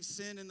Adam and Eve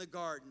sinned in the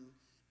garden,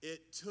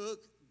 it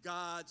took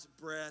God's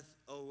breath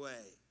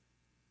away.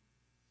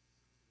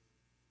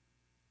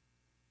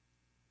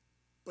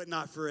 But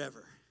not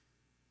forever.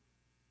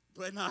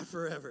 But not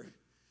forever.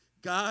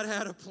 God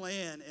had a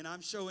plan, and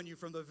I'm showing you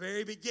from the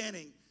very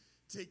beginning,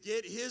 to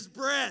get his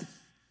breath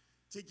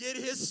to get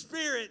his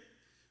spirit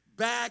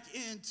back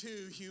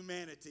into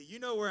humanity. You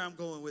know where I'm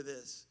going with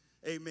this.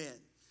 Amen.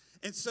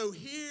 And so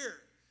here,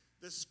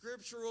 the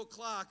scriptural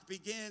clock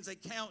begins a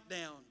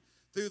countdown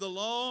through the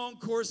long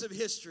course of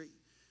history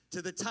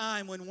to the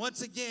time when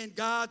once again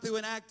God, through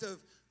an act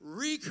of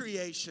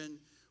recreation,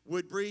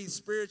 would breathe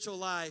spiritual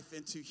life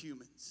into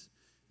humans.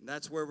 And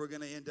that's where we're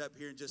going to end up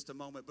here in just a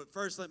moment. But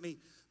first, let me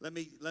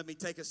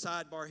take a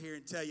sidebar here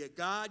and tell you,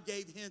 God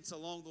gave hints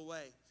along the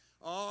way,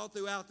 all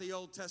throughout the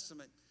Old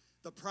Testament.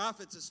 The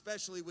prophets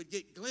especially would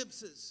get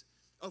glimpses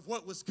of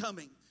what was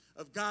coming,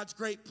 of God's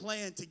great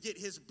plan to get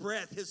his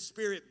breath, his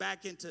spirit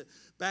back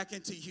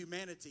into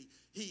humanity.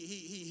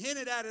 He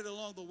hinted at it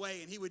along the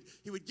way, and he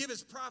would give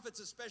his prophets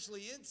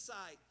especially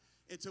insight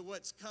into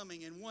what's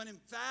coming. And one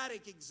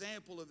emphatic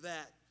example of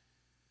that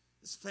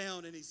is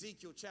found in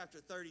Ezekiel chapter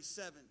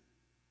 37.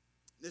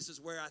 This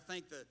is where I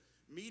thank the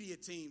media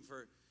team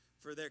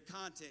for their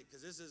content,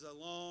 because this is a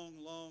long,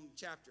 long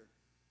chapter.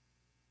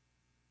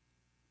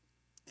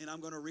 And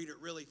I'm going to read it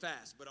really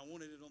fast, but I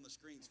wanted it on the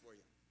screens for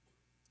you.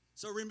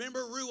 So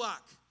remember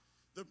Ruach,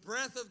 the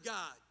breath of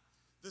God,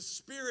 the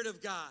Spirit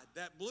of God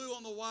that blew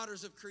on the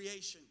waters of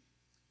creation.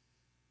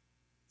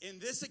 In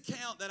this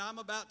account that I'm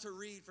about to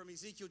read from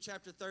Ezekiel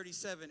chapter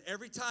 37,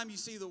 every time you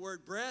see the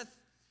word breath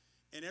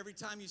and every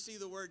time you see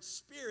the word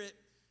spirit,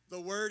 the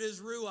word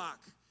is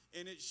Ruach.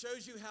 And it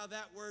shows you how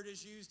that word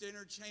is used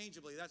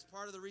interchangeably. That's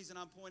part of the reason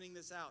I'm pointing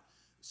this out.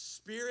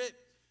 Spirit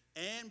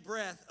and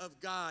breath of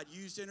God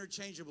used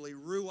interchangeably,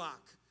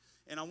 Ruach.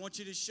 And I want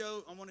to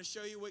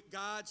show you what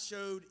God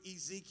showed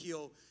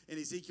Ezekiel in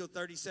Ezekiel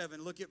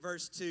 37. Look at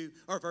verse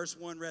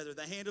 1 rather.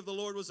 The hand of the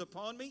Lord was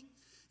upon me.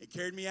 It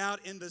carried me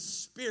out in the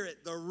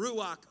spirit, the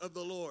Ruach of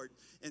the Lord,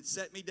 and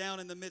set me down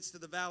in the midst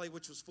of the valley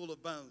which was full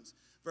of bones.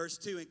 Verse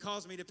 2, and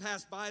caused me to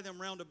pass by them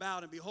round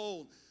about, and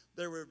behold,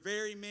 there were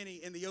very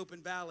many in the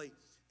open valley,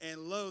 and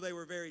lo, they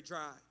were very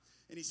dry.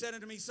 And he said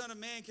unto me, Son of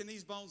man, can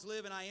these bones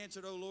live? And I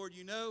answered, O Lord,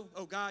 you know.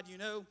 O God, you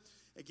know.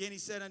 Again he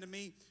said unto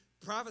me,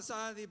 prophesy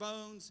to the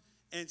bones,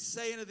 and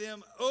say unto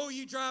them, O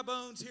ye dry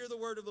bones, hear the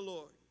word of the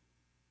Lord.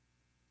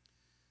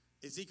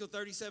 Ezekiel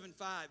 37:5.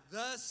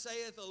 Thus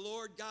saith the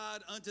Lord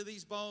God unto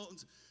these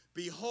bones,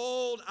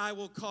 behold, I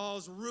will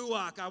cause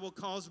Ruach, I will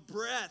cause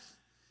breath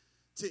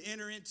to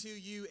enter into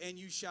you, and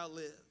you shall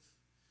live.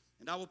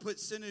 And I will put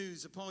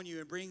sinews upon you,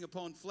 and bring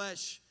upon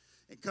flesh,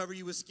 and cover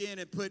you with skin,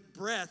 and put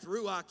breath,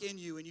 Ruach, in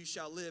you, and you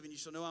shall live, and you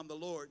shall know I'm the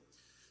Lord.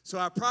 So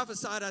I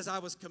prophesied as I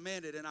was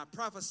commanded, and I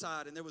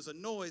prophesied, and there was a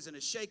noise and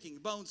a shaking.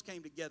 Bones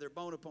came together,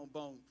 bone upon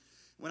bone.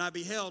 When I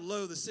beheld,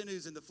 lo, the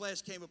sinews and the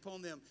flesh came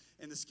upon them,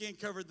 and the skin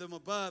covered them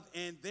above,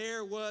 and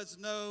there was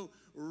no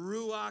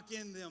Ruach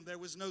in them. There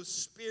was no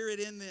spirit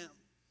in them.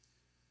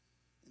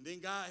 And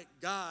then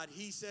God,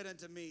 he said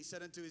unto me,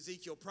 said unto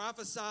Ezekiel,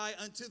 prophesy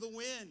unto the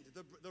wind,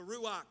 the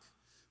Ruach.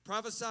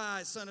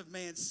 Prophesy, son of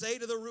man, say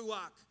to the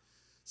Ruach,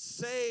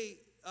 say,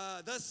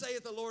 thus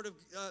saith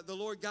the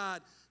Lord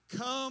God,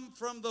 come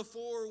from the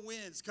four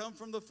winds, come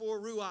from the four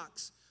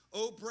Ruachs,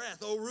 O breath,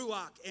 O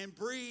Ruach, and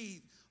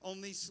breathe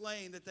on these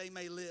slain that they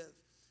may live.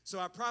 So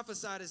I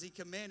prophesied as he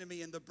commanded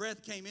me, and the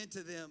breath came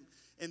into them,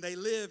 and they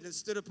lived and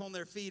stood upon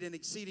their feet, an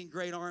exceeding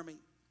great army.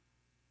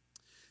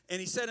 And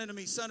he said unto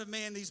me, Son of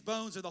man, these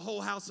bones are the whole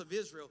house of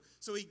Israel.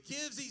 So he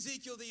gives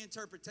Ezekiel the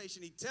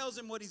interpretation. He tells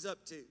him what he's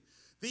up to.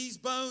 These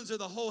bones are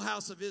the whole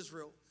house of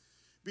Israel.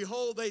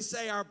 Behold, they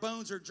say, our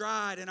bones are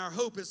dried, and our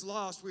hope is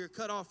lost. We are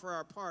cut off for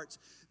our parts.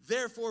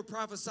 Therefore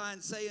prophesy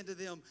and say unto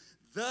them,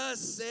 thus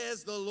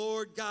says the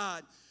Lord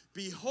God,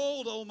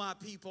 behold, O my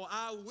people,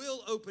 I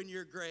will open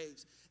your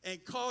graves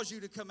and cause you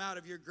to come out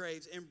of your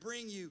graves and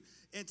bring you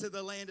into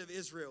the land of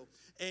Israel.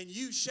 And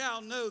you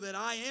shall know that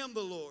I am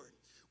the Lord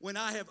when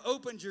I have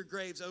opened your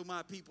graves, O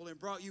my people, and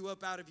brought you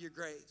up out of your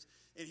graves.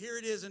 And here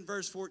it is in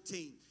verse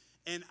 14.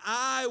 And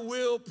I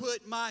will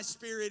put my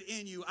spirit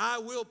in you. I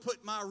will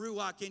put my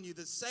Ruach in you.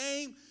 The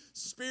same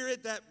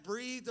spirit that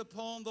breathed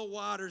upon the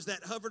waters,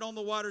 that hovered on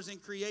the waters in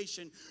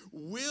creation,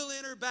 will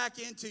enter back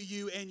into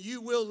you, and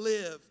you will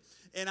live.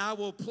 And I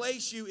will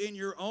place you in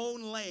your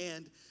own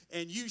land,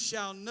 and you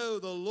shall know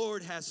the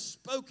Lord has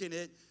spoken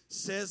it,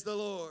 says the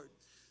Lord.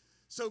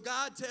 So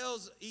God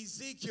tells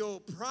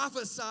Ezekiel,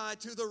 prophesy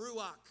to the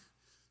Ruach,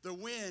 the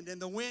wind,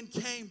 and the wind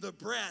came, the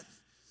breath,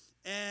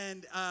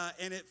 and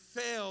it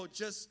fell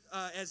just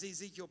as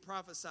Ezekiel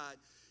prophesied.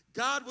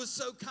 God was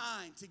so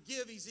kind to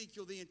give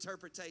Ezekiel the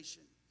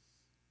interpretation.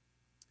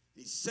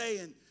 He's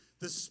saying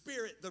the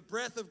spirit, the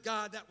breath of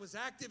God that was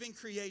active in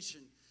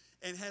creation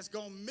and has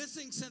gone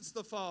missing since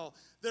the fall,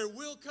 there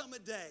will come a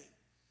day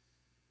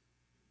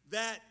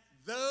that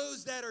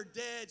those that are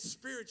dead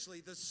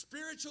spiritually, the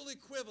spiritual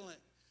equivalent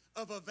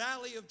of a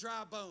valley of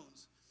dry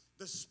bones,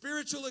 the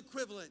spiritual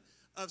equivalent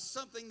of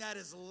something that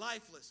is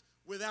lifeless,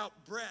 without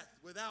breath,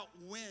 without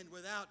wind,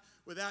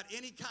 without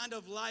any kind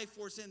of life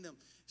force in them.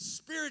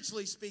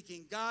 Spiritually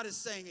speaking, God is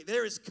saying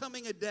there is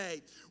coming a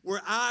day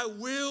where I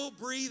will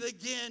breathe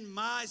again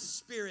my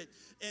spirit,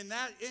 and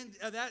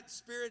that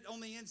spirit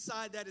on the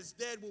inside that is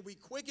dead will be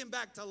quickened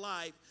back to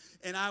life,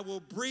 and I will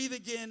breathe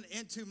again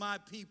into my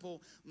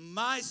people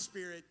my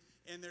spirit,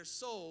 and their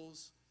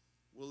souls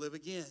will live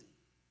again.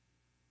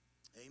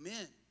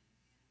 Amen.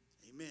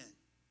 Amen.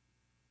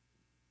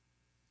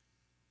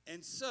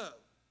 And so,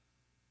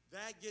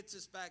 that gets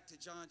us back to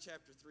John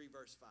chapter 3,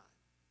 verse 5.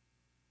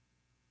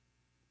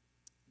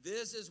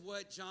 This is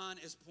what John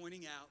is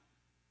pointing out,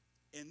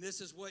 and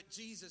this is what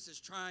Jesus is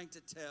trying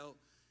to tell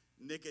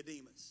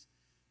Nicodemus.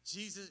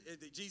 Jesus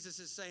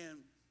is saying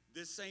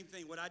this same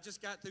thing, what I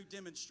just got through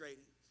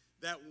demonstrating.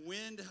 That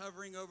wind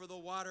hovering over the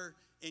water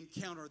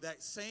encounter,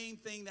 that same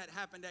thing that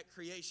happened at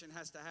creation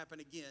has to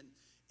happen again.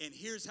 And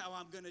here's how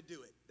I'm going to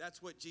do it.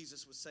 That's what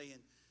Jesus was saying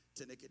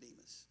to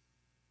Nicodemus.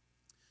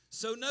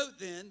 So note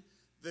then,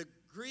 the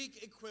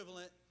Greek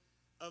equivalent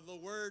of the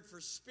word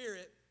for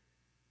spirit,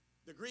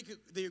 the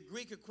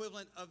Greek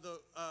equivalent of the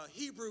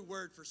Hebrew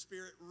word for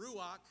spirit,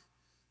 ruach,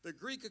 the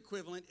Greek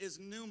equivalent is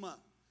pneuma.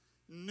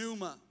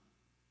 Pneuma.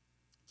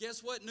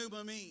 Guess what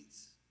pneuma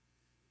means?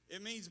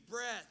 It means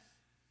breath.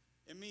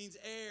 It means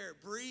air,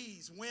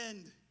 breeze,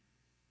 wind.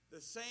 The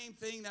same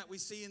thing that we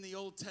see in the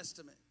Old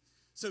Testament.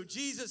 So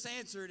Jesus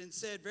answered and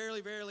said,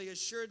 verily, verily,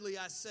 assuredly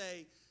I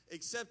say,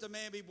 except a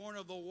man be born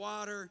of the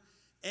water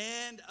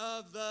and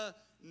of the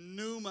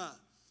pneuma.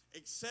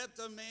 Except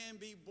a man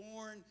be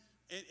born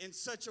in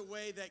such a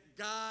way that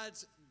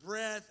God's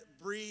breath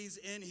breathes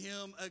in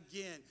him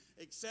again.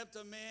 Except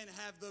a man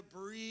have the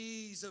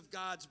breeze of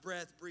God's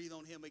breath breathe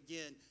on him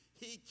again,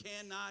 he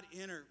cannot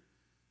enter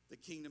the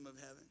kingdom of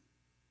heaven.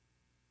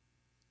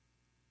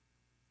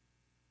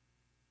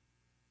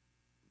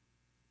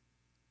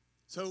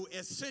 So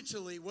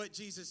essentially what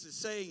Jesus is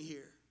saying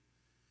here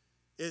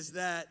is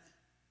that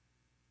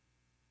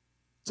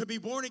to be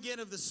born again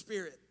of the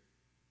Spirit,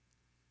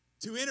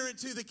 to enter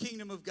into the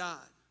kingdom of God,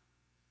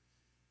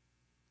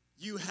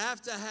 you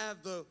have to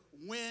have the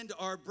wind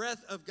or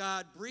breath of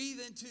God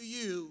breathe into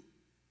you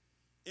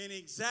in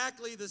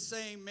exactly the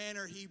same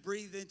manner he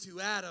breathed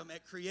into Adam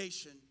at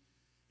creation,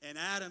 and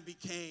Adam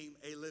became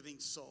a living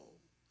soul.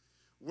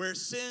 Where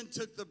sin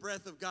took the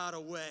breath of God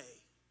away,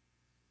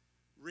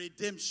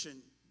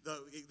 redemption,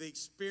 the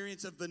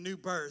experience of the new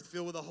birth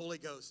filled with the Holy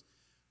Ghost,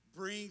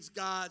 brings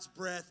God's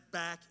breath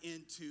back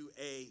into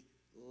a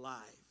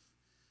life.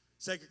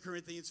 2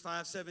 Corinthians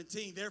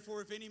 5:17,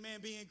 therefore if any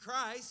man be in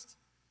Christ,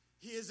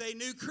 he is a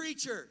new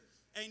creature,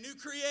 a new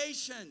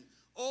creation.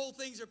 Old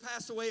things are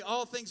passed away,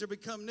 all things are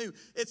become new.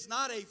 It's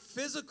not a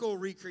physical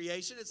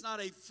recreation, it's not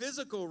a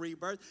physical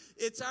rebirth.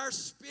 It's our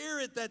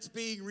spirit that's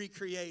being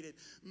recreated,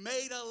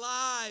 made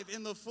alive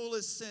in the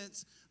fullest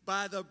sense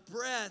by the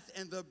breath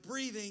and the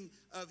breathing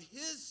of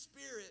his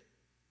Spirit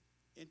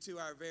into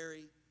our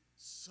very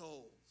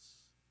souls.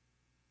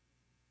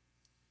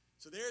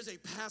 So there's a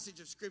passage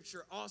of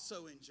Scripture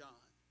also in John.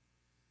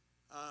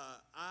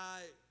 I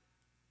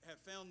have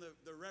found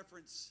the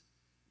reference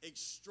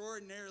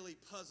extraordinarily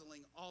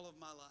puzzling all of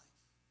my life.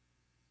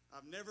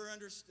 I've never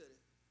understood it.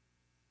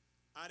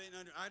 I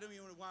don't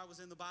even know why it was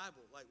in the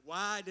Bible. Like,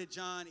 why did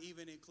John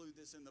even include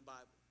this in the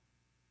Bible?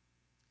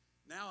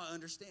 Now I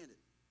understand it.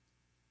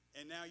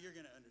 And now you're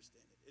going to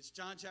understand it. It's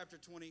John chapter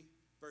 20,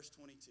 verse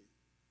 22.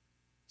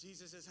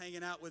 Jesus is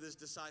hanging out with his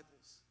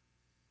disciples.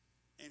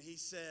 And he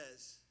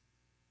says,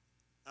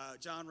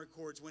 John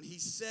records, when he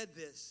said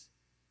this,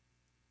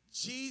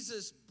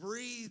 Jesus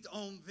breathed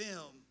on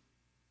them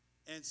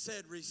and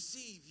said,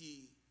 receive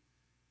ye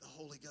the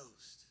Holy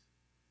Ghost.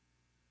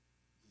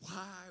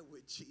 Why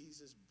would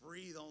Jesus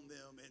breathe on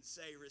them and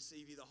say,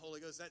 receive ye the Holy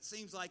Ghost? That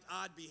seems like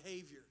odd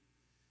behavior.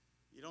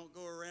 You don't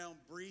go around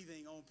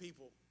breathing on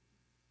people.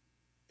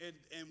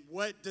 And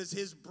what does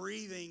his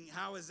breathing,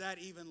 how is that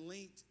even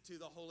linked to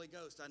the Holy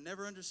Ghost? I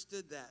never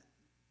understood that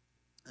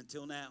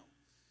until now.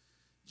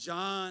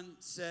 John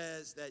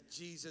says that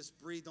Jesus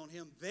breathed on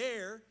him.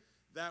 There,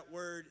 that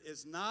word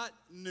is not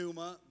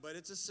pneuma, but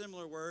it's a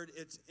similar word.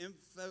 It's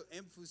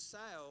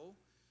emphusao.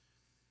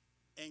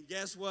 And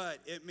guess what?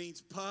 It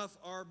means puff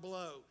or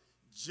blow.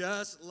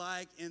 Just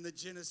like in the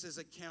Genesis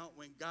account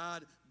when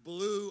God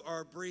blew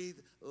or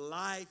breathed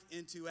life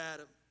into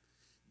Adam.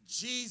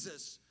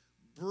 Jesus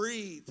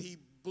breathed. He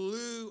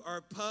blew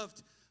or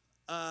puffed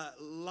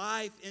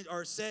life in,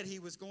 or said he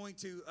was going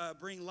to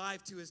bring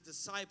life to his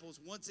disciples.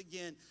 Once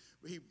again,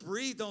 he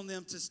breathed on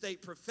them to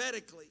state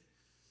prophetically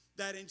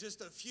that in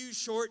just a few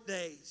short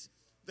days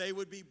they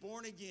would be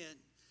born again,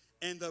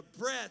 and the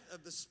breath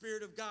of the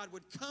Spirit of God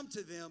would come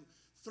to them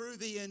through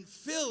the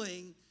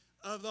infilling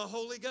of the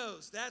Holy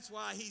Ghost. That's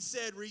why he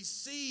said,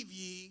 receive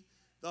ye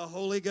the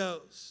Holy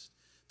Ghost.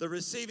 The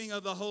receiving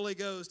of the Holy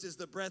Ghost is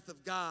the breath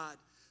of God,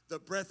 the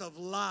breath of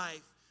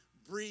life,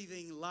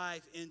 breathing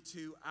life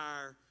into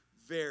our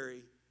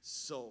very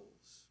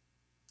souls.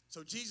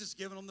 So Jesus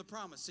giving them the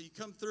promise. So you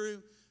come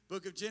through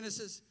book of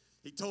Genesis.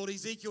 He told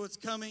Ezekiel it's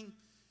coming.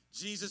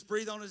 Jesus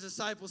breathed on his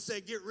disciples,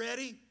 said, get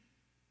ready.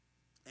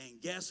 And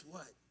guess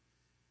what?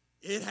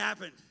 It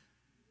happened.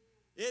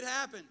 It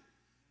happened.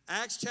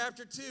 Acts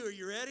chapter 2. Are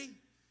you ready?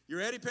 You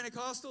ready,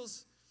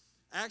 Pentecostals?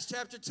 Acts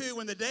chapter 2,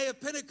 when the day of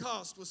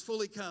Pentecost was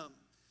fully come,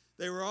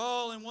 they were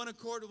all in one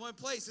accord in one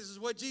place. This is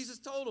what Jesus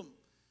told them.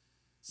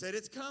 Said,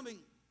 it's coming.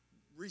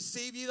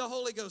 Receive ye the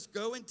Holy Ghost.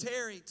 Go and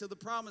tarry till the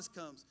promise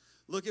comes.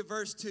 Look at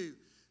verse 2.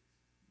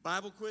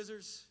 Bible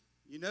quizzers,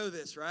 you know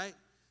this, right?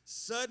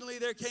 Suddenly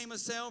there came a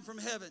sound from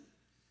heaven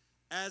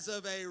as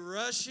of a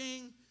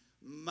rushing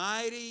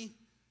mighty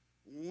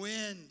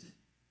wind.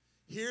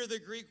 Here the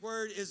Greek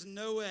word is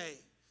noe,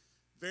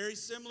 very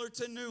similar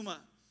to pneuma.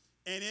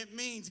 And it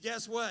means,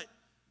 guess what?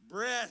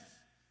 Breath.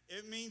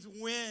 It means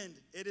wind.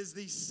 It is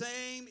the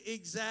same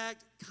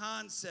exact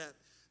concept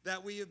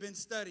that we have been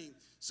studying.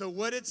 So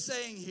what it's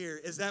saying here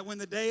is that when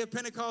the day of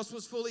Pentecost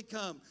was fully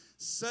come,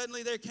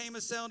 suddenly there came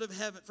a sound of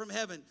heaven, from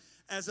heaven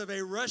as of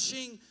a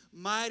rushing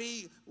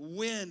mighty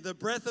wind. The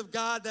breath of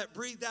God that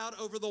breathed out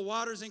over the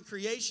waters in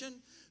creation.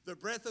 The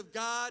breath of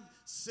God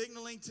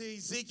signaling to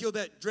Ezekiel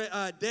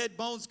that dead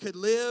bones could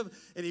live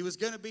and he was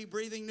going to be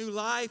breathing new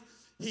life.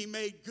 He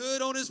made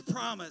good on his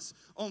promise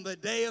on the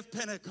day of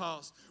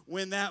Pentecost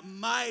when that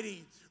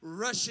mighty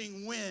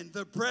rushing wind,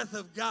 the breath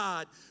of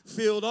God,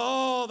 filled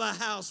all the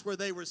house where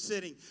they were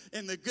sitting.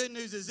 And the good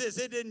news is this,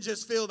 it didn't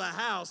just fill the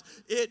house,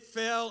 it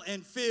fell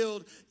and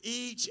filled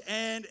each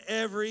and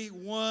every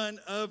one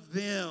of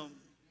them.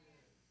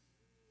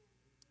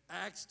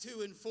 Acts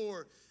 2 and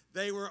 4,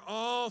 they were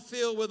all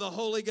filled with the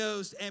Holy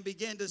Ghost and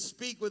began to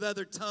speak with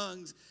other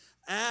tongues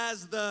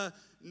as the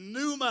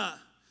pneuma,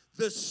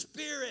 the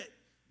Spirit,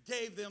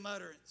 gave them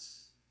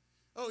utterance.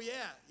 Oh,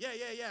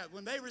 yeah.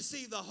 When they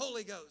received the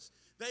Holy Ghost,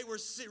 they were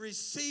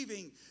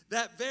receiving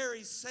that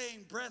very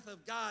same breath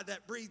of God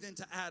that breathed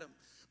into Adam.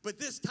 But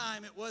this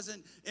time it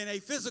wasn't in a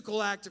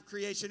physical act of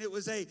creation. It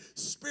was a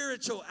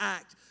spiritual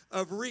act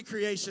of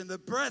recreation. The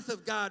breath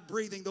of God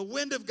breathing, the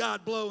wind of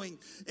God blowing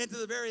into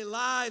the very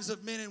lives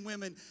of men and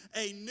women.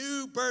 A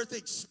new birth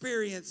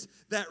experience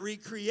that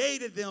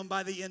recreated them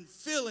by the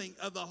infilling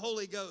of the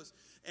Holy Ghost.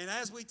 And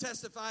as we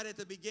testified at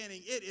the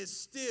beginning, it is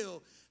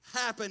still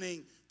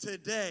happening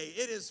today.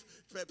 It is,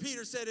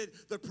 Peter said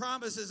it, the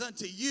promise is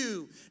unto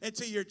you and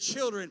to your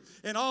children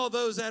and all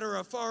those that are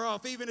afar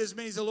off, even as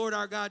many as the Lord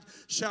our God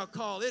shall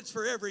call. It's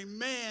for every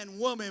man,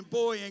 woman,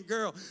 boy, and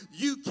girl.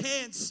 You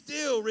can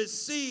still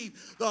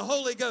receive the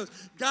Holy Ghost.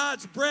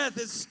 God's breath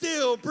is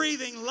still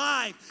breathing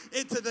life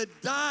into the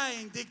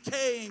dying,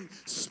 decaying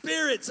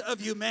spirits of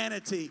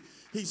humanity.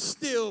 He's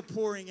still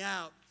pouring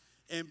out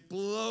and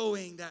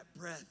blowing that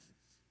breath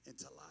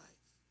into life.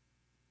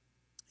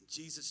 And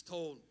Jesus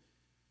told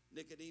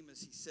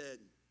Nicodemus, he said,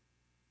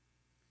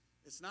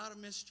 it's not a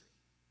mystery.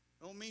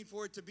 Don't mean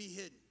for it to be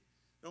hidden.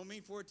 Don't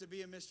mean for it to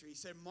be a mystery. He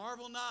said,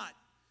 marvel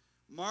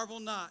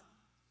not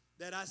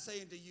that I say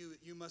unto you,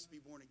 you must be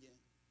born again.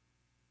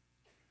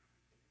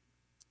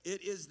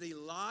 It is the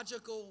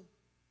logical,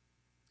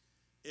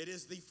 it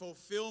is the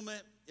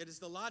fulfillment, it is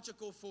the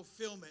logical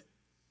fulfillment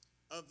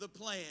of the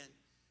plan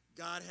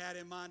God had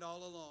in mind all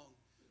along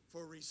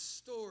for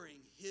restoring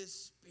his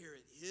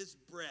spirit, his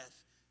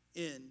breath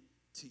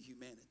into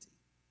humanity.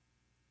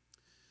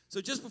 So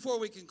just before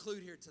we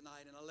conclude here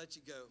tonight, and I'll let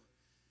you go,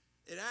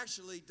 it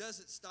actually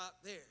doesn't stop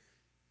there.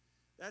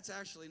 That's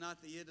actually not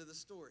the end of the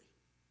story.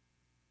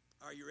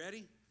 Are you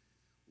ready?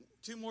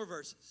 2 more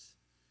verses.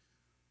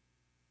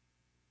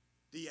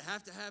 Do you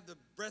have to have the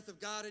breath of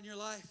God in your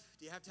life?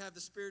 Do you have to have the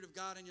Spirit of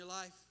God in your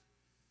life?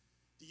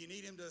 Do you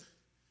need him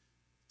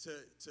to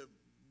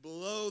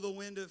blow the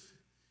wind of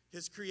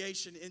his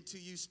creation into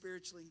you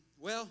spiritually?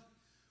 Well,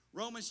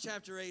 Romans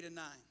chapter 8 and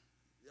 9.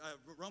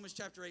 Romans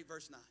chapter 8,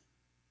 verse 9.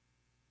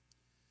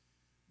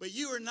 But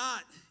you are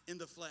not in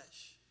the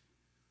flesh,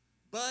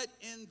 but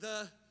in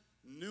the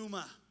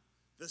pneuma,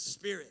 the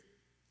Spirit.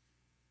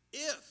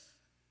 If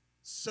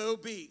so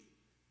be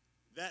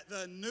that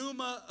the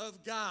pneuma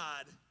of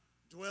God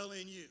dwell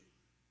in you.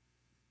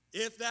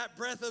 If that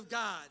breath of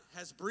God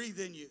has breathed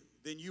in you,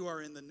 then you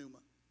are in the pneuma.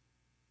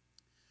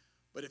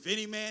 But if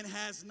any man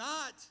has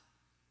not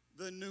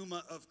the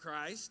pneuma of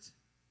Christ,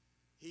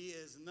 he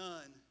is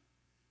none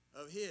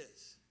of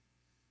his.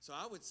 So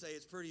I would say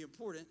it's pretty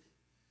important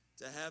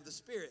to have the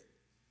Spirit.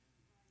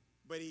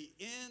 But he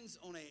ends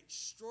on an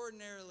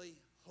extraordinarily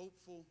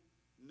hopeful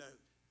note,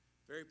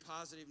 very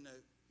positive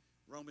note.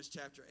 Romans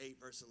chapter 8,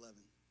 verse 11,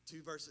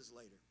 2 verses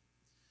later.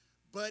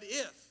 But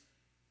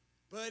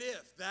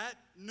if that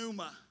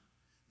pneuma,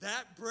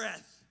 that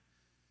breath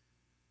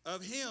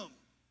of him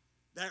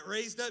that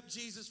raised up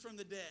Jesus from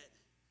the dead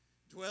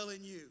dwell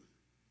in you,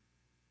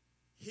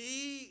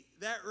 he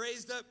that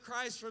raised up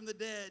Christ from the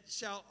dead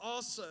shall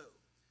also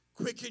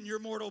quicken your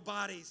mortal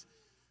bodies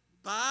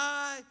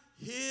by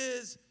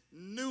his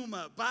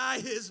pneuma, by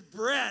his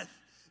breath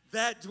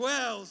that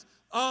dwells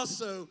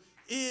also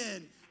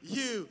in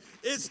you.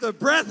 It's the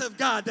breath of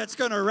God that's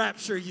going to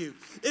rapture you.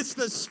 It's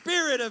the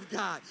Spirit of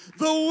God,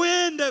 the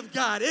wind of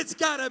God. It's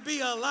got to be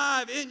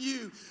alive in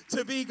you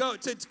to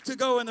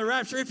go in the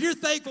rapture. If you're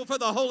thankful for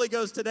the Holy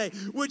Ghost today,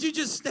 would you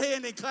just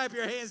stand and clap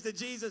your hands to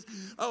Jesus?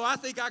 Oh, I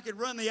think I could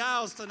run the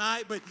aisles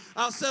tonight, but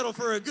I'll settle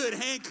for a good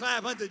hand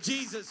clap unto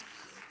Jesus.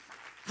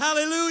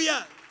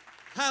 Hallelujah.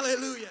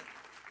 Hallelujah.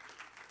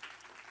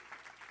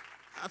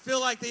 I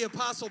feel like the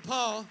Apostle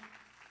Paul.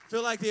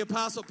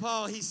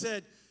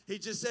 He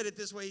just said it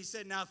this way. He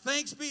said, now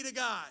thanks be to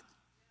God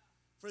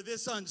for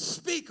this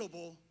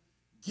unspeakable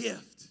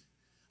gift.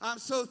 I'm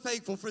so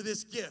thankful for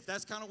this gift.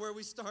 That's kind of where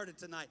we started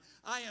tonight.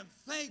 I am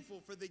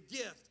thankful for the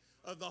gift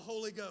of the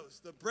Holy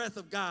Ghost, the breath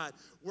of God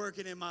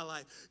working in my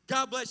life.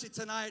 God bless you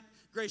tonight,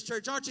 Grace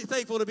Church. Aren't you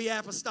thankful to be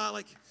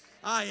apostolic?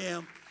 I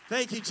am.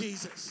 Thank you,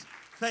 Jesus.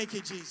 Thank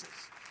you, Jesus.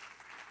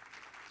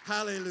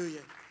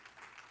 Hallelujah.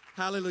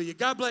 Hallelujah.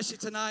 God bless you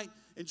tonight.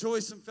 Enjoy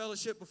some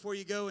fellowship before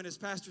you go. And as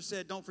Pastor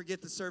said, don't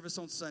forget the service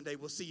on Sunday.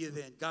 We'll see you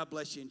then. God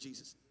bless you in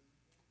Jesus' name.